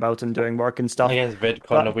moving about and doing work and stuff. I guess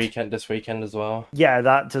VidCon this weekend as well. Yeah,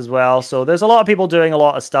 that as well. So there's a lot of people doing a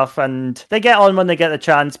lot of stuff, and they get on when they get the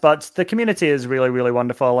chance, but the community is really, really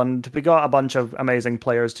wonderful, and we got a bunch of amazing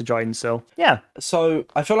players to join, so yeah. So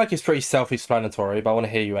I feel like it's pretty self-explanatory, but I want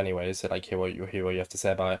to hear you anyways, like hear what you have to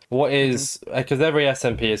say about it. What is, because every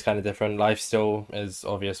SMP is kind of different. Lifesteal is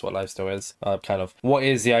obvious what Lifesteal is, what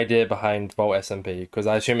is the idea behind Vault SMP? Because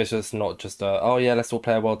I assume it's just not just let's all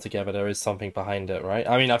play a world together. There is something behind it, right?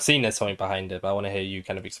 I mean, I've seen there's something behind it, but I want to hear you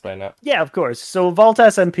kind of explain it. Yeah, of course. So Vault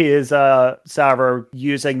SMP is a server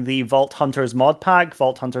using the Vault Hunters mod pack.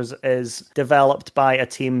 Vault Hunters is developed by a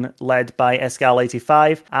team led by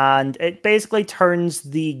Escal85, and it basically turns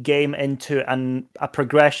the game into a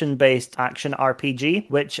progression-based action RPG,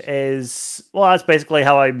 which is, well, that's basically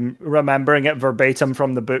how I'm remembering it verbatim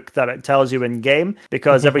from the book that it tells you in game,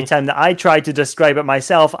 because every time that I tried to describe it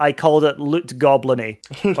myself, I called it Loot Goblin-y,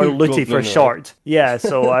 or Looty for short. Yeah,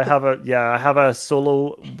 so I have a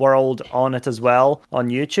solo world on it as well on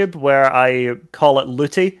YouTube where I call it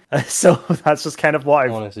Looty, so that's just kind of what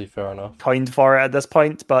I've honestly, fair enough, coined for it at this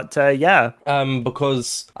point, but yeah.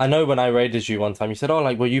 Because I know when I raided you one time, you said,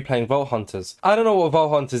 were you playing Vault Hunters? I don't know what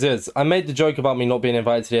Vault Hunters is. I made the joke about me not being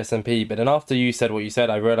invited to the SMP, but then after you said what you said,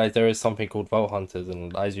 I realized there is something called Vault Hunters,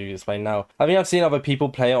 and as you explained now, I mean, I've seen other people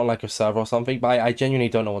play it on like a server or something, but I genuinely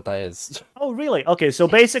don't know what that is. Oh, really? Okay, so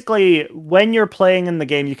basically, when you're playing in the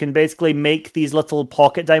game, you can basically make these little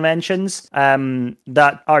pocket dimensions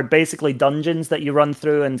that are basically dungeons that you run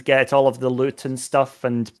through and get all of the loot and stuff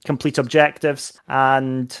and complete objectives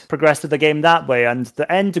and progress through the game that way. And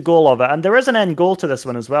the end goal of it, and there is an end goal to this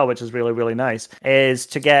one as well, which is really, really nice, is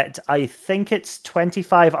to get, I think it's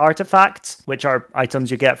 25 artifacts, which are items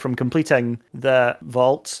you get from completing the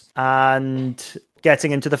vault, and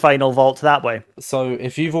getting into the final vault that way. So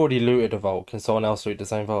if you've already looted a vault, can someone else loot the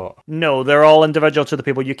same vault? No, they're all individual to the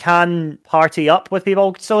people. You can party up with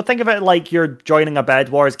people. So think of it like you're joining a Bed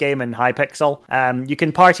Wars game in Hypixel. You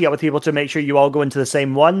can party up with people to make sure you all go into the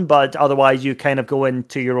same one, but otherwise you kind of go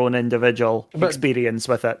into your own individual experience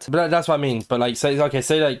with it. But that's what I mean. But like, say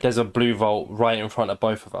like there's a blue vault right in front of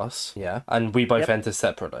both of us, yeah, and we both enter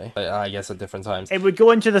separately. I guess at different times. It would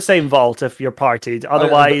go into the same vault if you're partied.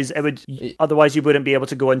 Otherwise, Otherwise, you wouldn't be able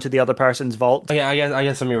to go into the other person's vault. Okay, I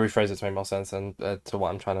guess let me rephrase it to make more sense and to what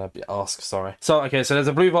I'm trying to ask. Sorry. So there's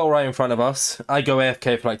a blue vault right in front of us. I go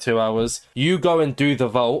AFK for like 2 hours. You go and do the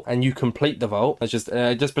vault, and you complete the vault. Let's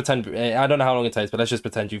just pretend. I don't know how long it takes, but let's just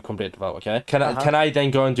pretend you completed the vault. Okay. Can I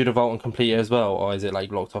then go and do the vault and complete it as well, or is it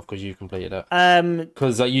like locked off because you completed it?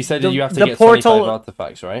 Because you said that you have to get 25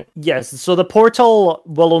 artifacts, right? Yes. So the portal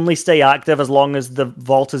will only stay active as long as the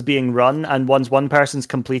vault is being run, and once one person's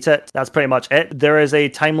complete it, that's pretty much it. There is a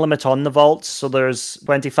time limit on the vault, so there's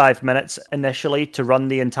 25 minutes initially to run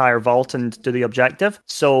the entire vault and do the objective.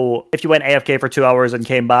 So if you went AFK for 2 hours and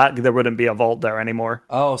came back, there wouldn't be a vault there anymore.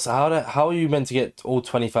 Oh, so how are you meant to get all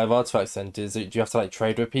 25 artifacts then? Do you have to like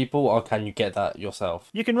trade with people, or can you get that yourself?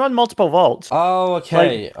 You can run multiple vaults. Oh,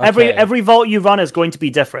 okay. Every vault you run is going to be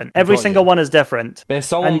different. Every single one is different. But if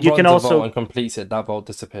someone runs a vault and completes it, that vault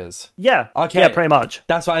disappears. Yeah. Okay. Yeah, pretty much.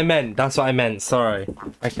 That's what I meant. Sorry.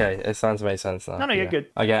 Okay, it makes sense No, you're good.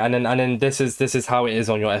 Okay, and then this is how it is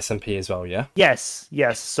on your SMP as well, yeah? Yes.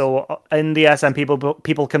 So in the SMP,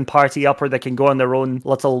 people can party up, or they can go on their own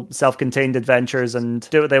little self-contained adventures and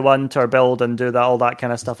do what they want, or build and do all that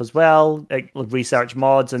kind of stuff as well. Like research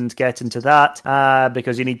mods and get into that,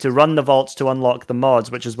 because you need to run the vaults to unlock the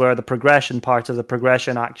mods, which is where the progression part of the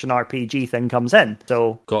progression action RPG thing comes in.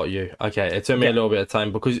 So got you. Okay, it took me a little bit of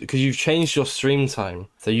time because you've changed your stream time.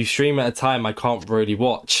 So you stream at a time I can't really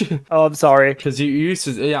watch. Oh, I'm sorry. Because you used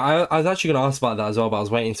to... Yeah, I was actually going to ask about that as well, but I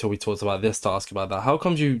was waiting until we talked about this to ask about that. How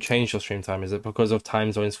comes you changed your stream time? Is it because of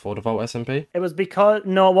time zones for the Vault SMP? It was because...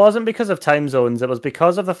 No, it wasn't because of time zones. It was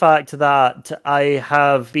because of the fact that I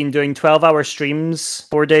have been doing 12-hour streams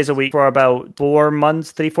 4 days a week for about 4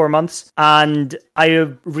 months, 4 months. And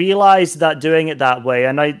I realized that doing it that way,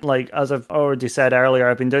 and I, like, as I've already said earlier,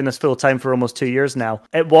 I've been doing this full time for almost 2 years now.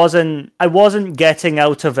 I wasn't getting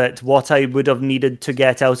out of it what I would have needed to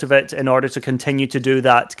get out of it in order to continue to do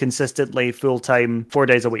that consistently full time 4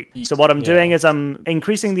 days a week. So what I'm doing is I'm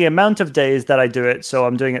increasing the amount of days that I do it. So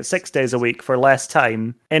I'm doing it 6 days a week for less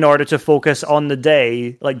time in order to focus on the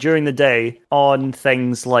day, like during the day, on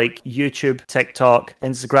things like YouTube, TikTok,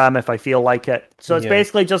 Instagram if I feel like it. So it's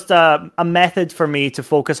basically just a method for me to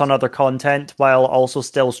focus on other content while also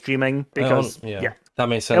still streaming, because that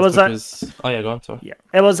makes sense. Go on, sorry. Yeah,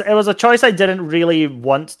 it was a choice I didn't really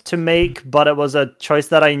want to make, but it was a choice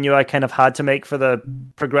that I knew I kind of had to make for the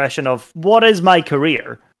progression of what is my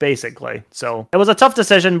career, basically. So it was a tough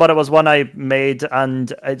decision, but it was one I made,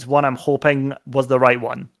 and it's one I'm hoping was the right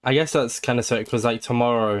one. I guess that's kind of so, because like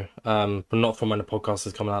tomorrow, but not from when the podcast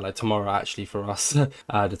is coming out, like tomorrow actually for us, the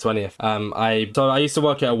 20th. I used to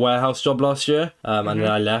work at a warehouse job last year, and then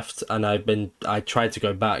I left, and I tried to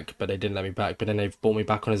go back, but they didn't let me back. But then they've brought me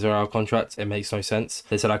back on a 0-hour contract. It makes no sense.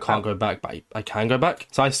 They said I can't go back, but I can go back.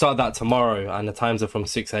 So I start that tomorrow, and the times are from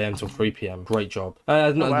 6 a.m. till 3 p.m. Great job.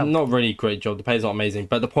 Not really great job. The pay's not amazing,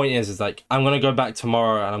 but the point is like I'm gonna go back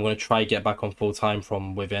tomorrow, and I'm gonna try get back on full time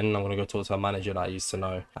from within. I'm gonna go talk to a manager that I used to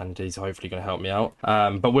know, and he's hopefully gonna help me out.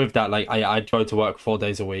 But with that, like I'd go to work 4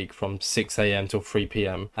 days a week from 6 a.m. till 3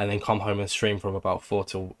 p.m. and then come home and stream from about 4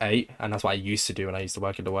 till 8, and that's what I used to do when I used to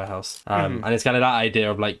work at the warehouse. And it's kind of that idea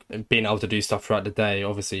of like being able to do stuff throughout the day.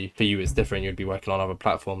 Obviously for you it's different, you'd be working on other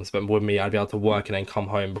platforms, but with me I'd be able to work and then come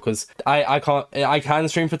home, because I can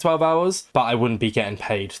stream for 12 hours, but I wouldn't be getting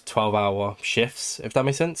paid 12-hour shifts, if that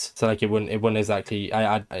makes sense. So like it wouldn't exactly.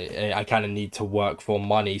 I kind of need to work for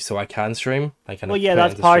money so I can stream.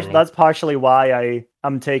 That's partially why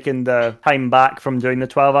I'm taking the time back from doing the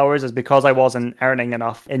 12 hours, is because I wasn't earning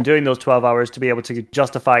enough in doing those 12 hours to be able to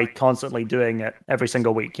justify constantly doing it every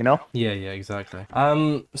single week, you know? Yeah, exactly.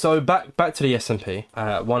 So back to the SMP.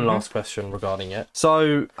 One last question regarding it.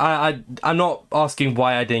 So I'm not asking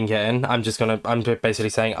why I didn't get in. I'm basically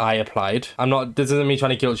saying I applied. This isn't me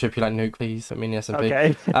trying to guilt trip you like, Nuke, please let me in the SMP.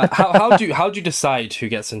 Okay. How do you decide who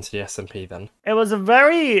gets into the SMP then? It was a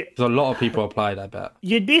lot of people applied, I bet.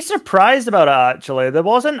 You'd be surprised about it, actually. There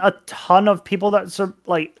wasn't a ton of people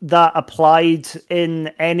that applied in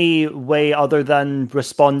any way other than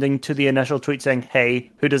responding to the initial tweet saying, "Hey,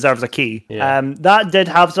 who deserves a key?" Yeah. That did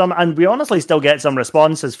have some, and we honestly still get some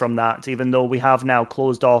responses from that, even though we have now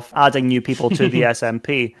closed off adding new people to the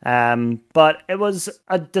SMP. But it was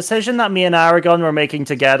a decision that me and Aragon were making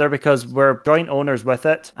together because we're joint owners with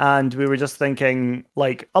it, and we were just thinking,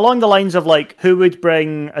 like, along the lines of like who would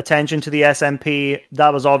bring attention to the SMP.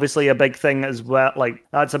 That was obviously a big thing as well. Like,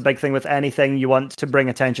 that's a big thing with anything you want to bring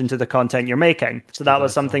attention to the content you're making. So that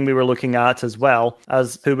was something we were looking at, as well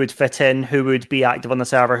as who would fit in, who would be active on the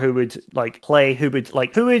server, who would like play, who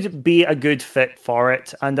would be a good fit for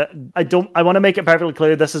it. And I want to make it perfectly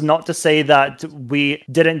clear, this is not to say that we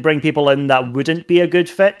didn't bring people in that wouldn't be a good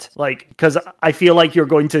fit, like, because I feel like you're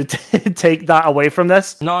going to take that away from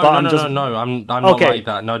this. No, I'm not like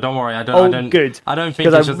that. No, don't worry. I don't think it's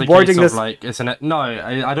just a case of like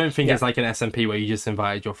I don't think it's like an SMP where you just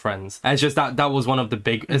invited your friends. And it's just that was one of the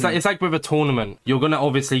big. It's like with a tournament, you're gonna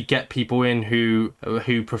obviously get people in who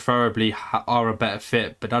preferably are a better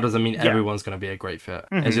fit, but that doesn't mean everyone's gonna be a great fit.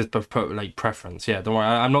 It's just like preference. Yeah, don't worry.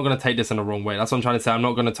 I'm not gonna take this in the wrong way. That's what I'm trying to say. I'm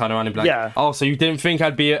not gonna turn around and be like, oh, so you didn't think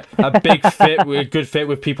I'd be a big fit, a good fit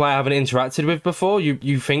with people I haven't interacted with before?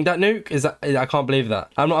 You think that, Nuke? Is that? I can't believe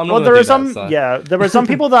that. I'm not. Well, there were some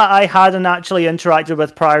people that I hadn't actually interacted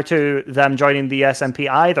with prior to them joining the SMP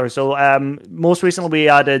either. So most most recently we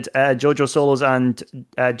added Jojo Solos and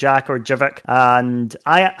Jack or Jivik, and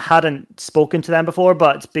I hadn't spoken to them before,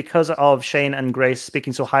 but because of Shane and Grace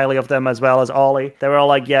speaking so highly of them as well as Ollie, they were all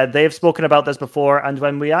like, yeah, they've spoken about this before. And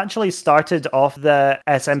when we actually started off the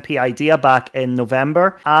SMP idea back in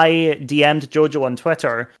November, I DM'd Jojo on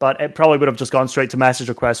Twitter, but it probably would have just gone straight to message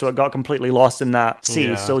request, so it got completely lost in that sea.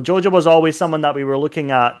 Yeah. So Jojo was always someone that we were looking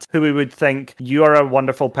at who we would think, you are a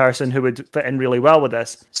wonderful person who would fit in really well with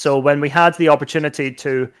this. So when we had the opportunity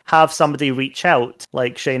to have somebody reach out,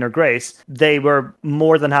 like Shane or Grace, they were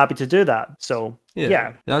more than happy to do that. So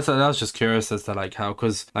yeah. I was just curious as to like how,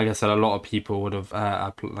 because like I said, a lot of people would have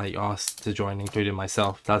like asked to join, including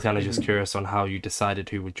myself. So I was kind of just curious on how you decided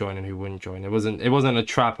who would join and who wouldn't join. It wasn't a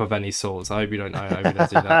trap of any sorts. I hope you don't do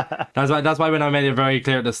that. That's why when I made it very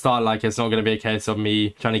clear at the start, like it's not going to be a case of me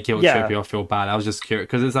trying to guilt trip you or feel bad. I was just curious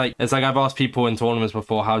because it's like I've asked people in tournaments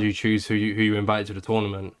before, how do you choose who you invite to the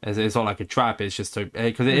tournament? It's not like a trap. It's just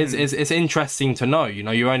because it's interesting to know. You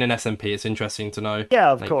know, you own an SMP. It's interesting to know.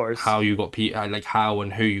 Yeah, of course. How you got like how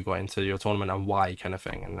and who you got into your tournament and why, kind of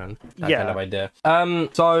thing, and then that kind of idea.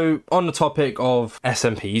 So on the topic of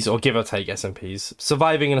SMPs, or give or take SMPs,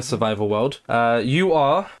 surviving in a survival world, you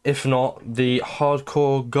are, if not the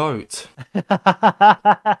hardcore GOAT.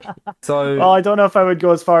 So well, I don't know if I would go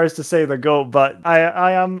as far as to say the GOAT, but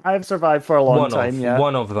I've survived for a long time.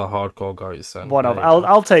 One of the hardcore GOATs. Then.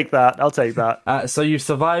 I'll take that. So you've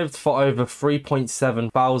survived for over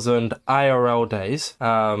 3.7 thousand IRL days.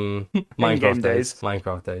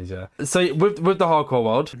 Minecraft days, yeah. So with the hardcore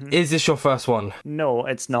world, is this your first one? No,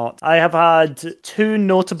 it's not. I have had 2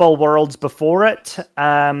 notable worlds before it.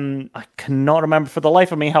 I cannot remember for the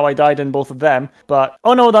life of me how I died in both of them, but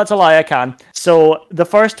oh no, that's a lie, I can. So the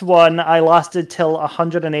first one, I lasted till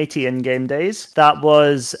 180 in-game days. That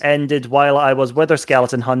was ended while I was wither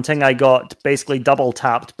skeleton hunting. I got basically double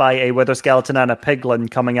tapped by a wither skeleton and a piglin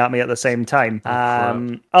coming at me at the same time.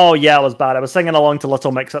 Oh yeah, it was bad. I was singing along to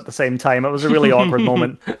Little Mix at the same time. It was a really awkward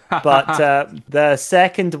moment. But the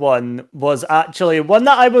second one was actually one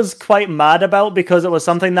that I was quite mad about because it was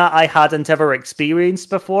something that I hadn't ever experienced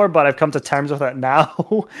before, but I've come to terms with it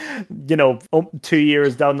now, 2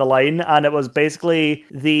 years down the line. And it was basically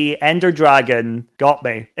the Ender Dragon got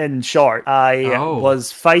me, in short. I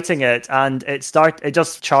was fighting it and it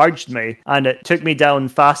just charged me and it took me down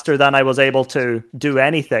faster than I was able to do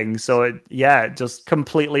anything. So it just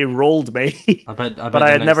completely rolled me. But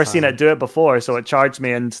I had never seen it do it before, so it charged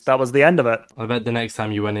me and that was the end of it. I bet the next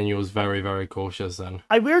time you went in, you was very, very cautious then.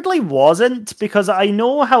 I weirdly wasn't, because I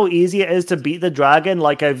know how easy it is to beat the dragon.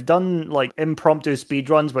 Like, I've done like impromptu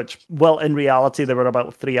speedruns, which, well, in reality, they were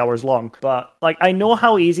about 3 hours long. But like, I know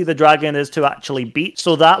how easy the dragon is to actually beat.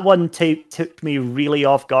 So that one took me really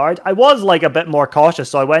off guard. I was like a bit more cautious.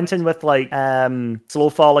 So I went in with like slow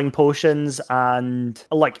falling potions and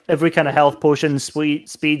like every kind of health potion,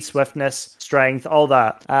 speed, swiftness, strength, all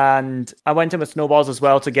that. And I went in with snowballs as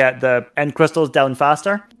well to get the end crystals down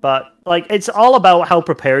faster. But like, it's all about how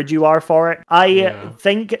prepared you are for it. I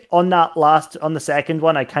think on the second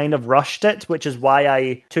one, I kind of rushed it, which is why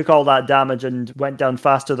I took all that damage and went down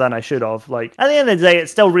faster than I should have. Like, at the end of the day, it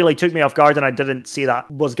still really took me off guard and I didn't see that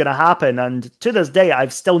was going to happen. And to this day,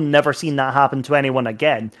 I've still never seen that happen to anyone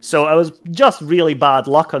again. So it was just really bad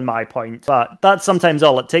luck on my point. But that's sometimes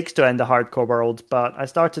all it takes to end a hardcore world. But I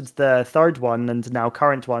started the third one and now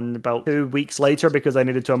current one about 2 weeks later because I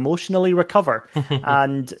needed to emotionally recover.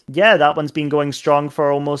 And yeah, that one's been going strong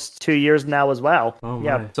for almost 2 years now as well.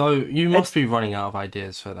 So you must be running out of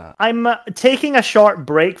ideas for that. I'm taking a short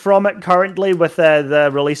break from it currently with the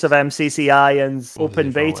release of MCCI and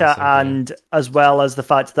open beta, and as well as the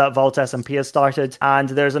fact that Vault SMP has started. And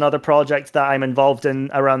there's another project that I'm involved in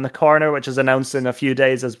around the corner, which is announced in a few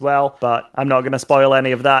days as well. But I'm not going to spoil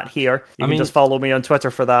any of that here. You can just follow me on Twitter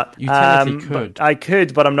for that. You technically could. I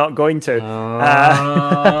could, but I'm not going to.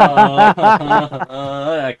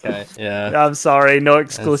 Okay. Yeah. I'm sorry, no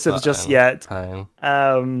exclusives just yet.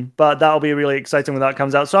 But that'll be really exciting when that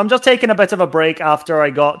comes out. So I'm just taking a bit of a break after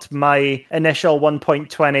I got my initial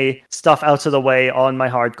 1.20 stuff out of the way on my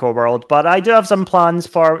hardcore world. But I do have some plans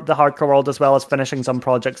for the hardcore world, as well as finishing some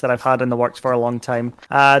projects that I've had in the works for a long time.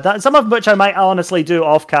 Some of which I might honestly do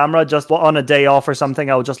off camera, just on a day off or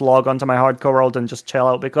something. I'll just log onto my hardcore world and just chill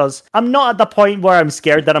out, because I'm not at the point where I'm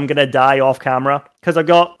scared that I'm going to die off camera. Because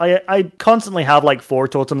I constantly have like 4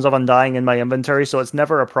 totems of undying in my inventory, so it's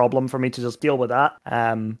never a problem for me to just deal with that.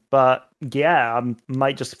 But yeah, I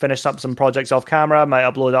might just finish up some projects off camera, might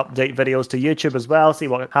upload update videos to YouTube as well, see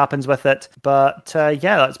what happens with it. But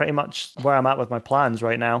yeah, that's pretty much where I'm at with my plans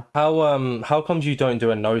right now. How comes you don't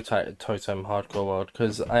do a no totem hardcore world?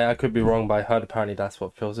 Because I could be wrong, but I heard apparently that's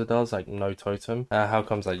what Filter does, like no totem. How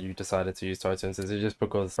comes that you decided to use totems? Is it just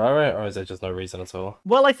because Barrett, or is there just no reason at all?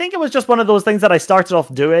 Well, I think it was just one of those things that I started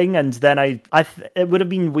off doing, and then it would have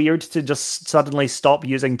been weird to just suddenly stop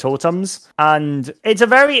using totems. And it's a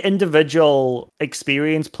very individual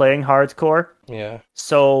experience playing hardcore. Yeah.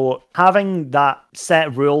 So having that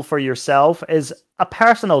set rule for yourself is a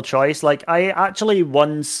personal choice. Like, I actually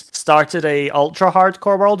once started a ultra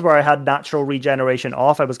hardcore world where I had natural regeneration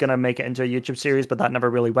off. I was going to make it into a YouTube series, but that never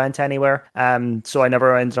really went anywhere. So I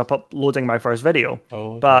never ended up uploading my first video.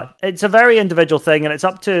 Oh, okay. But it's a very individual thing, and it's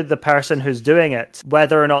up to the person who's doing it,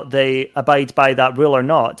 whether or not they abide by that rule or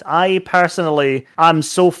not. I personally am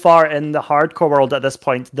so far in the hardcore world at this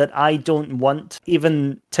point that I don't want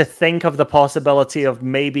even to think of the possibility of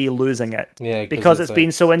maybe losing it. Yeah, because it's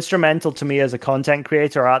been so instrumental to me as a content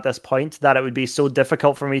creator at this point that it would be so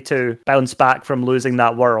difficult for me to bounce back from losing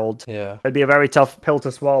that world. Yeah. It'd be a very tough pill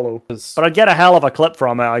to swallow. But I'd get a hell of a clip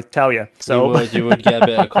from it, I tell you. So you would get a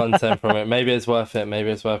bit of content from it. Maybe it's worth it. Maybe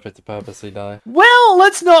it's worth it to purposely die. Well,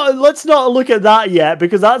 let's not look at that yet,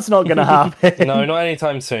 because that's not going to happen. No, not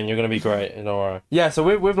anytime soon. You're going to be great. Don't worry. Yeah, so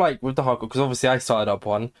with the hardcore, because obviously I started up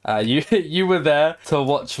one. You were there to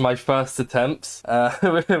watch my first attempts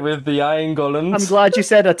with the Iron Golems. I'm glad you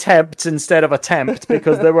said attempt instead of attempt,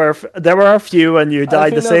 because there were a few, and you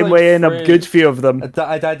died the same way in a good few of them.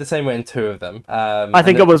 I died the same way in 2 of them. I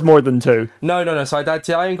think it was more than 2. No. So I died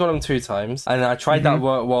to Iron Golem 2 times, and then I tried that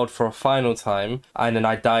world for a final time, and then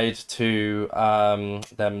I died to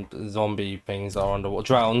them zombie things that are underwater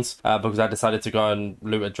drowns, because I decided to go and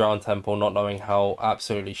loot a drown temple, not knowing how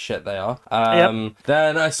absolutely shit they are.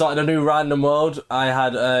 Then I started a new random world. I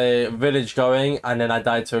had a village going, and then I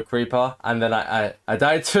died to a creeper, and then I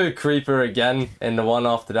died to a creeper again in the one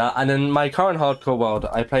after that. And then my current hardcore world,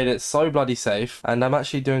 I played it so bloody safe, and I'm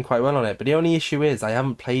actually doing quite well on it. But the only issue is I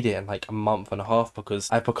haven't played it in like a month and a half because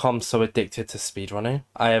I've become so addicted to speedrunning.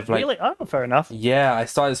 I have like... Really? Oh, fair enough. Yeah, I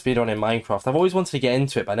started speedrunning Minecraft. I've always wanted to get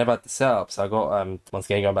into it, but I never had the setup. So I got, once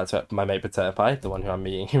again, going back to my mate Potato Pie, the one who I'm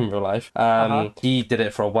meeting in real life. He did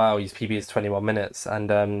it for a while. His PB is 21 minutes, and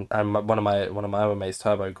one of my other mates,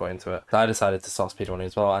 Turbo, got into it. So I decided to start speedrunning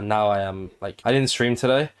as well, and now I am like, I didn't stream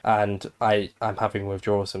today, and I'm having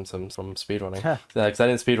withdrawal symptoms from speedrunning. Because I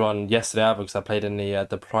didn't speedrun yesterday either, because I played in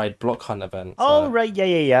the Pride Block Hunt event. So. Oh right,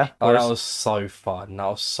 yeah. Oh, that was so fun.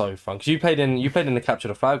 Because you played in the Capture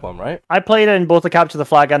the Flag one, right? I played in both the Capture the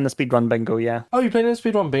Flag and the Speedrun Bingo, yeah. Oh, you played in the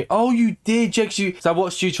Speedrun Bingo? Oh, you did, Jex. So I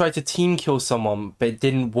watched you try to team kill someone, but it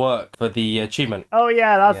didn't work for the achievement. Oh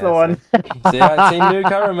yeah, that's the one. See, Team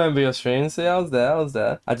Nuke, I remember your stream. See, I was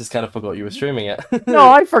there. I just kind of forgot you were streaming it. No,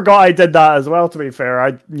 I forgot I did that as well, to be fair.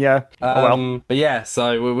 But yeah,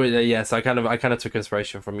 so I kind of took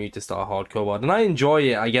inspiration from you to start a hardcore world, and I enjoy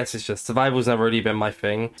it. I guess it's just survival's never really been my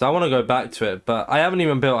thing, so I want to go back to it. But I haven't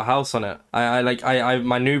even built a house on it.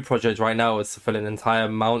 My new project right now is to fill an entire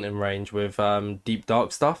mountain range with deep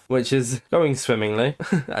dark stuff, which is going swimmingly, as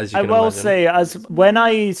you can imagine. I will say, as when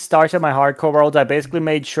I started my hardcore world, I basically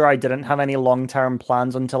made sure I didn't have any long-term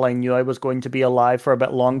plans until I knew I was going to be alive for a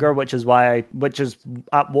bit longer, which is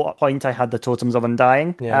at what point I had the Totems of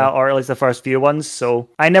Undying, or at least the first few ones. So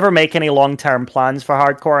I never make any long-term plans for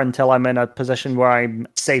hardcore until I'm in a position where I'm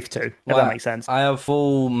safe to, if that makes sense. I have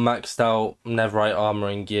full maxed out Netherite armor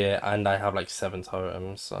and gear, and I have like 7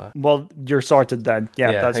 totems. So. Well, you're sorted then.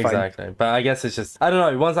 Yeah, that's fine. Exactly. But I guess it's just, I don't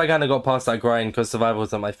know, once I kind of got past that grind, because survival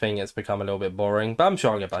isn't my thing, it's become a little bit boring. But I'm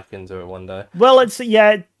sure I'll get back into it one day. Well, it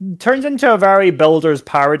turns into a very builder's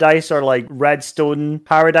paradise, or like redstone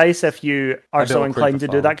paradise, if you are so inclined to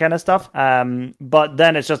do that kind of stuff. But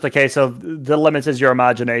then it's just a case of the limit is your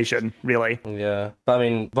imagination, really. Yeah. But I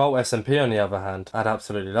mean, Vault SMP on the other hand, I'd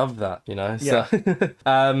absolutely love that, you know? Yeah.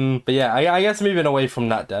 So, but yeah, I guess moving away from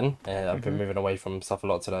that then, I've been moving away from stuff a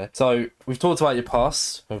lot today. So we've talked about your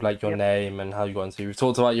past, with like your name and how you got into. We've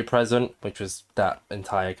talked about your present, which was that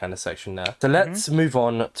entire kind of section there. So let's move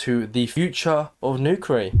on to the future of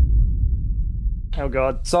Nukeri. Oh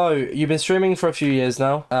god. So you've been streaming for a few years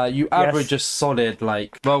now. You average a solid,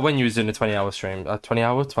 like, well, when you was doing a 12 hour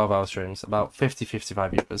streams, about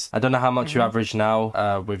 50-55 viewers. I don't know how much you average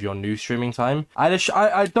now with your new streaming time. I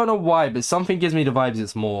don't know why, but something gives me the vibes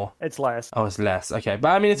it's more. It's less. Oh, it's less. Okay, but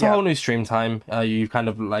I mean, it's a whole new stream time. You've kind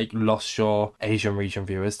of like lost your Asian region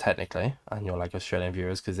viewers technically, and your like Australian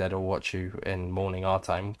viewers, because they'd all watch you in morning our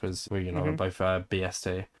time, because we're both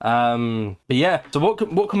BST. But yeah, so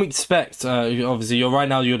what can we expect of obviously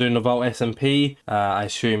you're doing the Vault SMP. I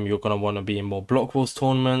assume you're going to want to be in more Block Wars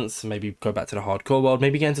tournaments, maybe go back to the hardcore world,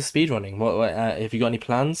 maybe get into speedrunning. What have you got any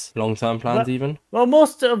plans, long-term plans even? Well,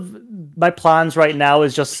 most of my plans right now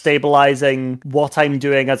is just stabilizing what I'm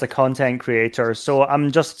doing as a content creator. So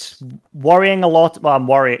I'm just worrying a lot. Well, I'm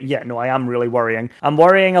worrying. Yeah, no, I am really worrying. I'm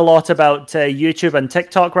worrying a lot about YouTube and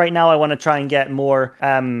TikTok right now. I want to try and get more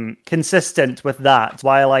consistent with that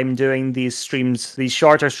while I'm doing these streams, these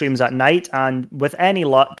shorter streams at night. And with any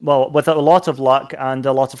luck, well, with a lot of luck and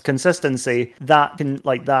a lot of consistency,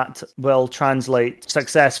 that will translate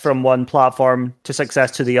success from one platform to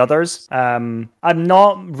success to the others. I'm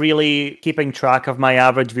not really keeping track of my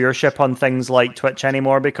average viewership on things like Twitch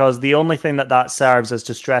anymore, because the only thing that serves is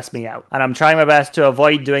to stress me out. And I'm trying my best to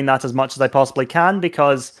avoid doing that as much as I possibly can,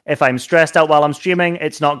 because if I'm stressed out while I'm streaming,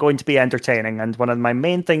 it's not going to be entertaining. And one of my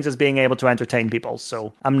main things is being able to entertain people.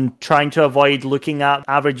 So I'm trying to avoid looking at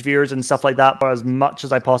average viewers and stuff like that for as much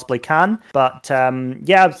as I possibly can. But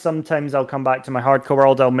yeah, sometimes I'll come back to my hardcore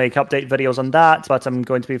world. I'll make update videos on that, but I'm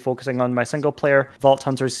going to be focusing on my single player Vault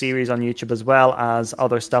Hunters series on YouTube, as well as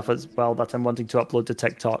other stuff as well that I'm wanting to upload to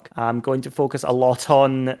TikTok. I'm going to focus a lot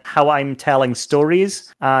on how I'm telling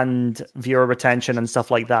stories and viewer retention and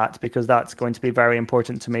stuff like that, because that's going to be very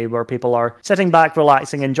important to me, where people are sitting back,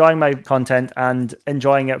 relaxing, enjoying my content and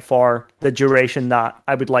enjoying it for the duration that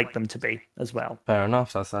I would like them to be as well. Fair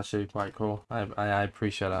enough. That's actually quite cool. I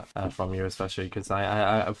appreciate that from you, especially because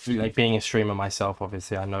I feel like being a streamer myself,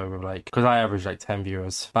 obviously I know because I average like 10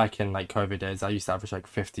 viewers back in like COVID days. I used to average like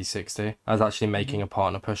 50, 60. I was actually making a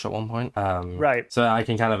partner push at one point. Right. So I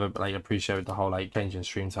can kind of like appreciate the whole like changing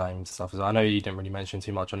stream times stuff. So I know you didn't really mention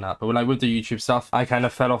too much on that, but like with the YouTube stuff, I kind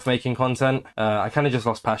of fell off making content. I kind of just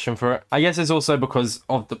lost passion for it. I guess it's also because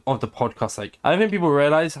of the podcast. Like I don't think people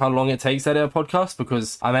realize how long it takes to edit a podcast,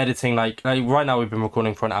 because I'm editing like right now we've been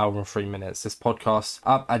recording for an hour and 3 minutes. This podcast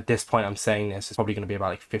up at this point I'm saying this is probably going to be about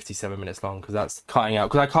like 57 minutes long, because that's cutting out,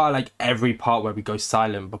 because I cut like every part where we go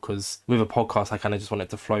silent, because with a podcast I kind of just want it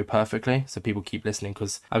to flow perfectly so people keep listening.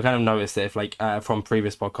 Because I've kind of noticed that if like from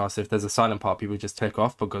previous podcasts, if there's a silent part, people just click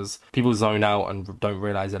off, because people zone out and don't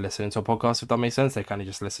realize they're listening to a podcast. If that makes sense, they kind of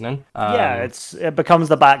just listening. Yeah, it becomes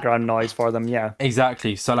the background noise for them. Yeah,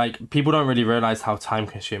 exactly. So like people don't really realize how time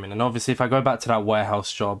consuming. And obviously if I go back to that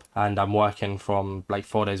warehouse job and I'm working from like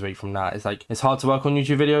 4 days a week from that, it's like it's hard to work on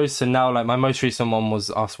YouTube videos. So now like my most recent one was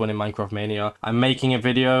us winning Minecraft Mania. I'm making a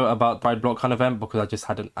video about Pride BlockCon event because I just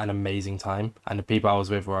had an amazing time and the people I was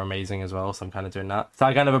with were amazing as well. So I'm kind of doing that. So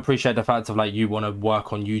I kind of appreciate the fact of like you want to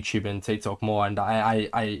work on YouTube and TikTok more, and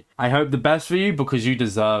I hope the best for you, because you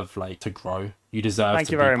deserve like to grow. You deserve Thank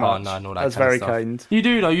to you be very partner much. and all that That's kind very of stuff. kind. You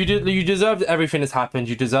do, though. You deserve everything that's happened.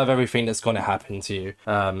 You deserve everything that's going to happen to you.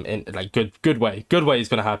 In like good way. Good way is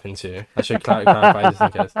going to happen to you. I should clarify just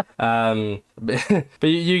in case. But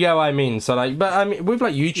you get what I mean. So like, but I mean, with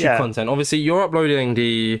like YouTube content, obviously you're uploading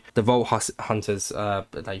the Vault Hunters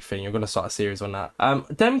like thing. You're going to start a series on that.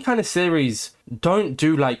 Them kind of series don't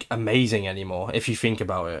do like amazing anymore if you think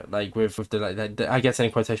about it. Like with the like the, I guess in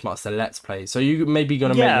quotation marks, the let's play. So you maybe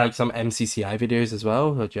gonna make like some MCCI videos as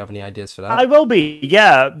well, or do you have any ideas for that? I will be,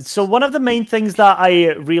 yeah. So one of the main things that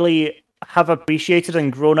I really have appreciated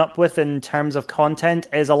and grown up with in terms of content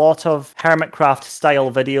is a lot of Hermitcraft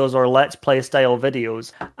style videos or Let's Play style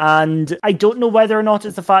videos. And I don't know whether or not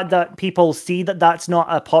it's the fact that people see that that's not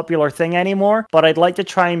a popular thing anymore, but I'd like to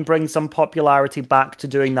try and bring some popularity back to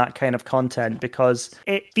doing that kind of content, because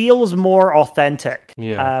it feels more authentic,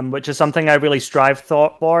 which is something I really strive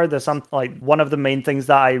for. There's some like one of the main things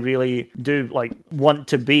that I really do like want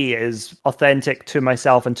to be is authentic to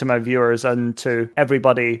myself and to my viewers and to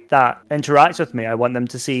everybody that interacts with me. I want them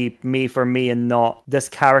to see me for me and not this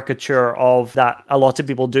caricature of that a lot of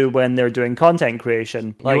people do when they're doing content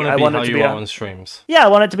creation. Like you want to be how you are on streams. Yeah, I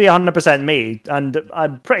want it to be 100% me, and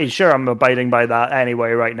I'm pretty sure I'm abiding by that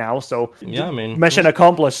anyway right now. So yeah, I mean, mission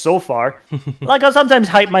accomplished so far. Like I'll sometimes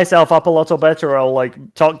hype myself up a little bit, or I'll like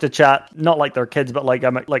talk to chat, not like they're kids, but like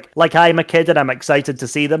I'm a kid and I'm excited to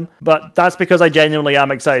see them. But that's because I genuinely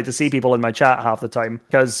am excited to see people in my chat half the time,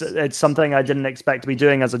 because it's something I didn't expect to be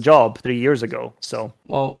doing as a job 3 years ago. So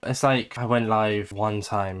well, it's like I went live one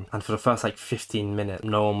time and for the first like 15 minutes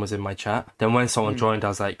no one was in my chat. Then when someone joined, I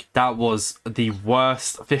was like, that was the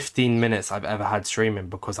worst 15 minutes I've ever had streaming,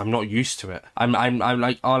 because I'm not used to it. I'm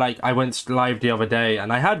like, oh, like I went live the other day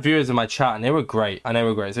and I had viewers in my chat and they were great. So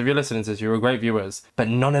if you're listening to this, you were great viewers, but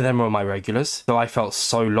none of them were my regulars. So I felt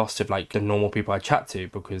so lost with like the normal people I chat to,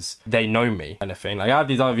 because they know me kind of thing. Like I have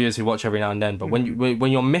these other viewers who watch every now and then, but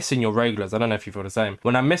when you're missing your regulars, I don't know if you feel the same.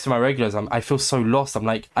 When I'm missing my regulars, regulars, I feel so lost. I'm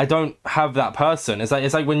like, I don't have that person. It's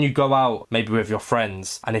like when you go out maybe with your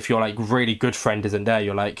friends, and if your like really good friend isn't there,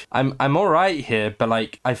 you're like, I'm all right here, but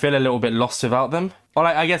like I feel a little bit lost without them. Or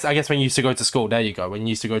like, I guess when you used to go to school, there you go. When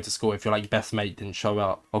you used to go to school, if your like best mate didn't show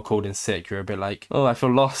up or called in sick, you're a bit like, oh, I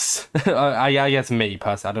feel lost. I guess me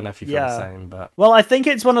personally, I don't know if you feel the same, but well, I think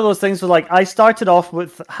it's one of those things where like I started off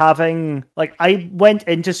with having like I went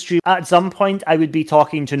into stream at some point I would be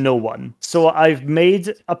talking to no one. So I've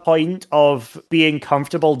made a point of being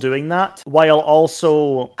comfortable doing that while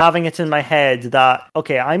also having it in my head that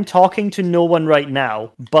okay, I'm talking to no one right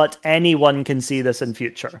now, but anyone can see this in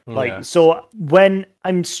future. Like so when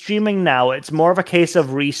I'm streaming now, it's more of a case of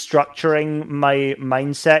restructuring my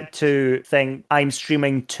mindset to think I'm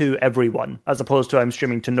streaming to everyone as opposed to I'm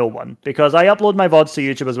streaming to no one. Because I upload my VODs to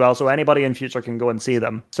YouTube as well, so anybody in future can go and see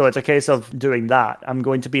them. So it's a case of doing that. I'm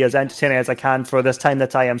going to be as entertaining as I can for this time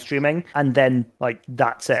that I am streaming, and then like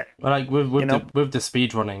that's it. Well, like with the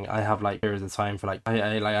speed running, I have like periods of time for like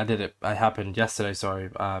I did it. It happened yesterday. Sorry,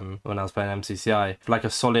 when I was playing MCCI, for like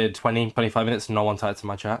a solid 20-25 minutes, no one typed in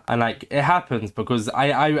my chat, and like it happens because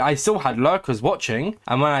I still had lurkers watching,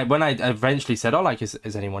 and when I eventually said, oh, like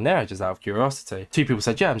is anyone there, just out of curiosity, 2 people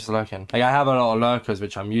said, yeah, I'm just lurking. Like I have a lot of lurkers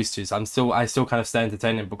which I'm used to, so I still kind of stay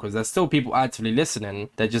entertaining because there's still people actively listening.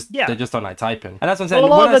 They just don't like typing, and that's what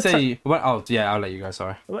I'm saying. I'll let you go.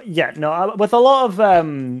 Sorry. Yeah, no, with a lot of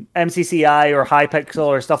MCCI or Hypixel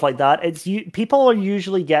or stuff like that, people are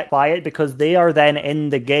usually get quiet because they are then in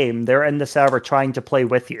the game, they're in the server trying to play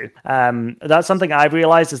with you. That's something I've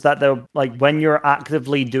realized is that they're like when you're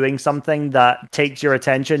actively doing something that takes your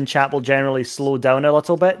attention, chat will generally slow down a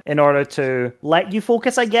little bit in order to let you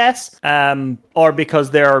focus, I guess, or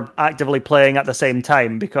because they're actively playing at the same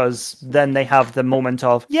time, because then they have the moment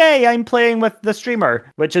of, yay, I'm playing with the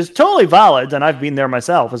streamer, which is totally valid, and I've been there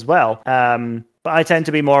myself as well. But I tend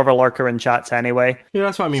to be more of a lurker in chats anyway. Yeah,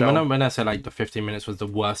 that's what I mean. So, when I say like the 15 minutes was the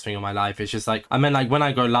worst thing of my life, it's just like, I mean, like when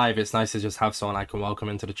I go live, it's nice to just have someone I can welcome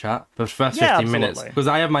into the chat. But the first 15 minutes, because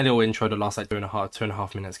I have my little intro that lasts like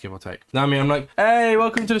 2.5 minutes, give or take. Now, I mean, I'm like, hey,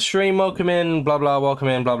 welcome to the stream, welcome in, blah, blah, welcome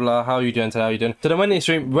in, blah, blah. How are you doing today? How are you doing? So then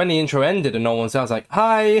when the intro ended and no one said, I was like,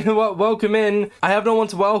 hi, welcome in. I have no one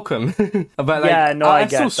to welcome. But like, I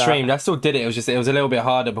still streamed, I still did it. It was a little bit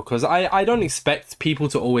harder because I don't expect people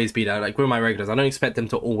to always be there. Like with my regulars, I don't expect them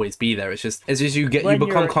to always be there. It's just you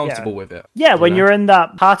become comfortable with it. Yeah, when you're in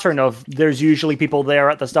that pattern of there's usually people there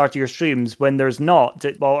at the start of your streams, when there's not,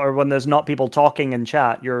 or when there's not people talking in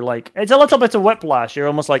chat, you're like, it's a little bit of whiplash. You're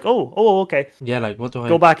almost like, oh, okay. Yeah, like what do I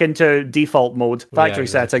go back into default mode, factory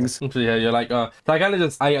settings. Yeah, you're like, so I kind of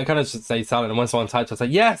just stay silent, and when someone types, I say,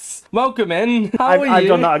 yes, welcome in. I've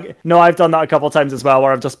done that. No, I've done that a couple of times as well,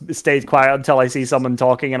 where I've just stayed quiet until I see someone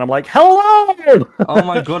talking, and I'm like, hello. Oh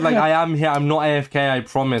my god, like I am here. I'm not AFK. I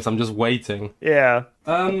promise. I'm just waiting. Yeah.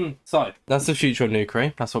 So that's the future of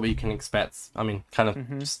Nukeri. That's what we can expect. I mean, kind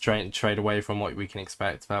of straight away from what we can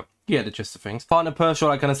expect, but you get the gist of things. Partner push,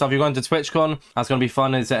 all that kind of stuff. You're going to TwitchCon. That's going to be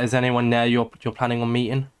fun. Is anyone there you're planning on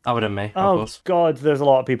meeting? Other than me, of course. God, there's a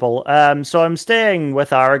lot of people. So I'm staying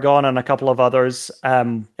with Aragon and a couple of others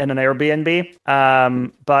in an Airbnb.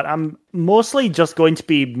 But I'm mostly just going to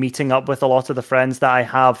be meeting up with a lot of the friends that I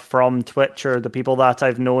have from Twitch or the people that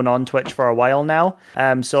I've known on Twitch for a while now.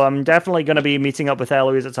 So I'm definitely going to be meeting up with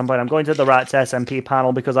Eloise at some point. I'm going to the Rats SMP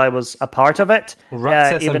panel because I was a part of it.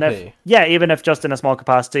 Rats SMP? Even if just in a small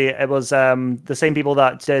capacity. It was the same people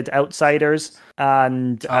that did Outsiders.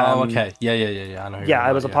 And okay. Yeah. I know.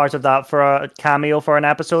 I was a part of that for a cameo for an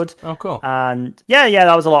episode. Oh, cool. And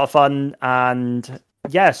that was a lot of fun. And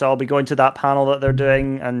so I'll be going to that panel that they're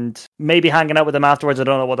doing and maybe hanging out with them afterwards. I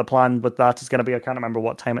don't know what the plan with that is going to be. I can't remember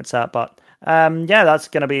what time it's at, but that's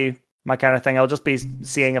going to be my kind of thing. I'll just be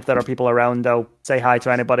seeing if there are people around. I'll say hi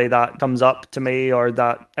to anybody that comes up to me, or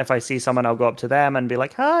that if I see someone, I'll go up to them and be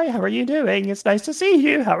like, hi, how are you doing? It's nice to see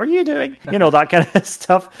you. How are you doing? You know, that kind of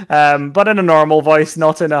stuff. But in a normal voice,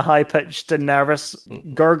 not in a high-pitched and nervous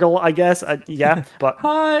gurgle, I guess. But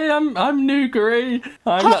hi, I'm Nukeri.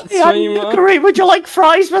 I'm that streamer. I'm Nukeri. Would you like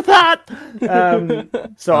fries with that?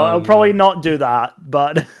 I'll probably not do that.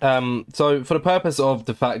 But so for the purpose of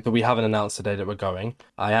the fact that we haven't announced today that we're going,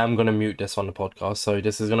 I am going to mute this on the podcast, so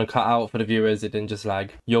this is going to cut out for the viewers. It didn't just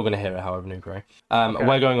lag. You're going to hear it, however, Nukeri. Okay.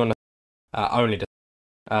 We're going on only this.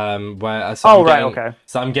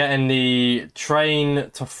 So I'm getting the train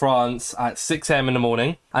to France at 6 a.m. in the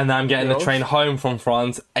morning, and then I'm getting the train home from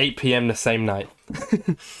France 8 p.m. the same night.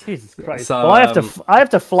 Jesus Christ! So I have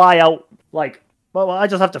to fly out. I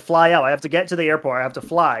just have to fly out. I have to get to the airport. I have to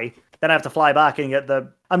fly. then I have to fly back and get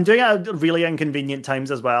the. I'm doing it at really inconvenient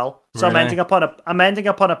times as well. So Really? I'm ending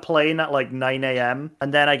up on a plane at like 9 a.m.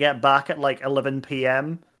 and then I get back at like 11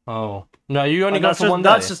 p.m. Oh. No, you only And go that's for just, one day?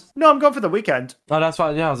 that's just no, I'm going for the weekend. Oh, that's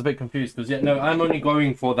why. Yeah, I was a bit confused because I'm only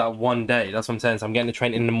going for that one day. That's what I'm saying. So I'm getting the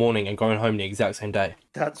train in the morning and going home the exact same day.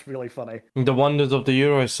 That's really funny. The wonders of the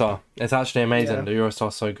Eurostar. It's actually amazing. Yeah. The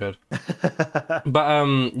Eurostar's so good.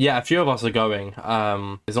 But yeah, a few of us are going.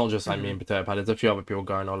 It's not just like me and Potato Pad. There's a few other people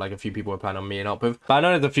going, or like a few people we're planning on meeting up with. But I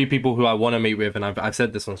know there's a few people who I want to meet with, and I've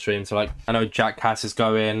said this on stream. So like, I know Jack Cass is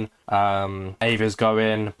going. Ava's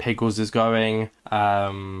going. Piggles is going.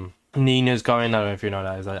 Nina's going. I don't know if you know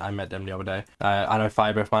that. I met them the other day. I know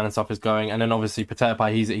Firebreath and stuff is going, and then obviously Potato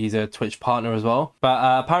Pie. He's a Twitch partner as well.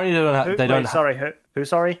 But apparently they don't. Sorry, who?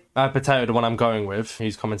 Sorry. Potato, the one I'm going with.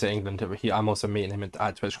 He's coming to England. I'm also meeting him at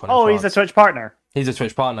TwitchCon. Oh, he's a Twitch partner. He's a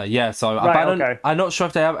Twitch partner. Yeah. So Right, okay. I'm not sure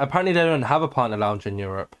if they have. Apparently they don't have a partner lounge in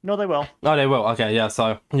Europe. No, they will. Oh, they will. Okay. Yeah.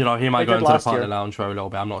 So he might They go did into the last partner year. lounge for a little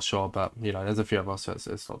bit. I'm not sure, but there's a few of us, so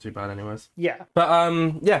it's not too bad, anyways. Yeah. But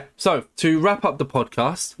yeah. So to wrap up the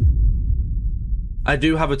podcast. I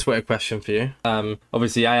do have a Twitter question for you.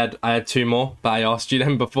 Obviously, I had two more, but I asked you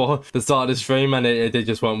them before the start of the stream, and they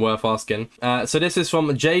just weren't worth asking. So this is from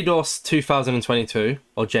JDOS 2022,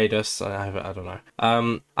 or JDOS, I don't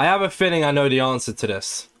know. I have a feeling I know the answer to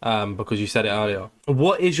this, because you said it earlier.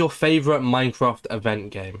 What is your favourite Minecraft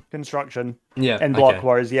event game? Construction. Yeah. And Block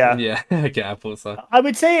Wars, yeah. Yeah, okay, I thought so. I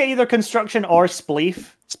would say either Construction or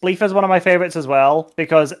Spleef. Spleef is one of my favorites as well,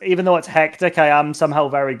 because even though it's hectic, I am somehow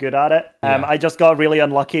very good at it. Yeah. I just got really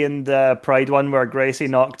unlucky in the Pride one where Gracie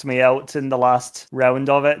knocked me out in the last round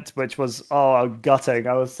of it, which was, gutting.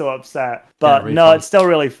 I was so upset. But really no, fun. it's still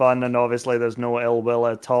really fun, and obviously there's no ill will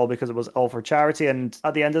at all because it was all for charity, and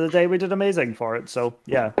at the end of the day, we did amazing for it. So,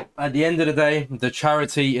 yeah. At the end of the day, the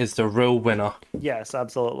charity is the real winner. Yes,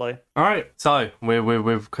 absolutely. All right, so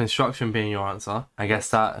with construction being your answer, I guess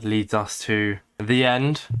that leads us to the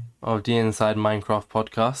end of the Inside Minecraft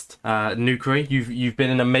podcast. Nukeri, you've been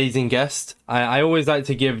an amazing guest. I always like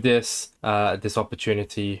to give this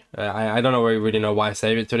opportunity. I don't really know why I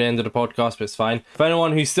save it to the end of the podcast, but it's fine. For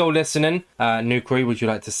anyone who's still listening, Nukeri, would you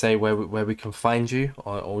like to say where we can find you,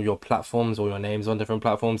 or all your platforms, or your names on different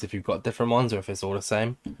platforms, if you've got different ones, or if it's all the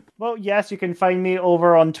same? Well, yes, you can find me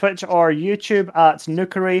over on Twitch or YouTube at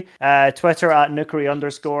Nukeri, Twitter at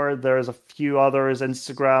Nukeri_. There's a few others,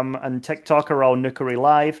 Instagram and TikTok are all Nukeri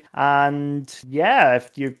Live. And yeah,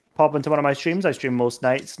 if you pop into one of my streams, I stream most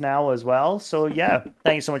nights now as well. So yeah,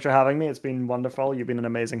 thanks so much for having me. It's been wonderful. You've been an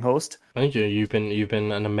amazing host. Thank you. You've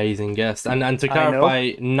been an amazing guest. And to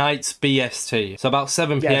clarify, nights BST. So about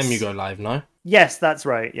 7 p.m. Yes. you go live, no? Yes, that's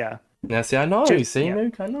right. Yeah. Yeah, see, I know. Two- You see, yeah.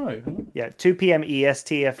 Nuke, I know. Yeah, 2 p.m.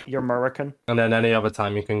 EST if you're American. And then any other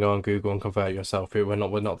time you can go on Google and convert it yourself. We're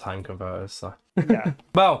not time converters, so. Yeah.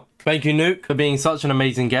 Well, thank you, Nuke, for being such an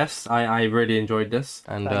amazing guest. I really enjoyed this,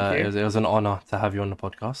 and Thank you. it was an honor to have you on the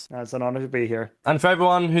podcast. It's an honor to be here. And for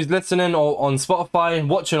everyone who's listening or on Spotify,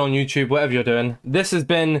 watching on YouTube, whatever you're doing, this has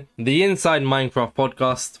been the Inside Minecraft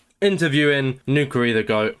podcast, interviewing Nukeri the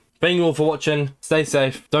GOAT. Thank you all for watching. Stay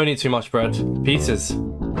safe. Don't eat too much bread. Pieces.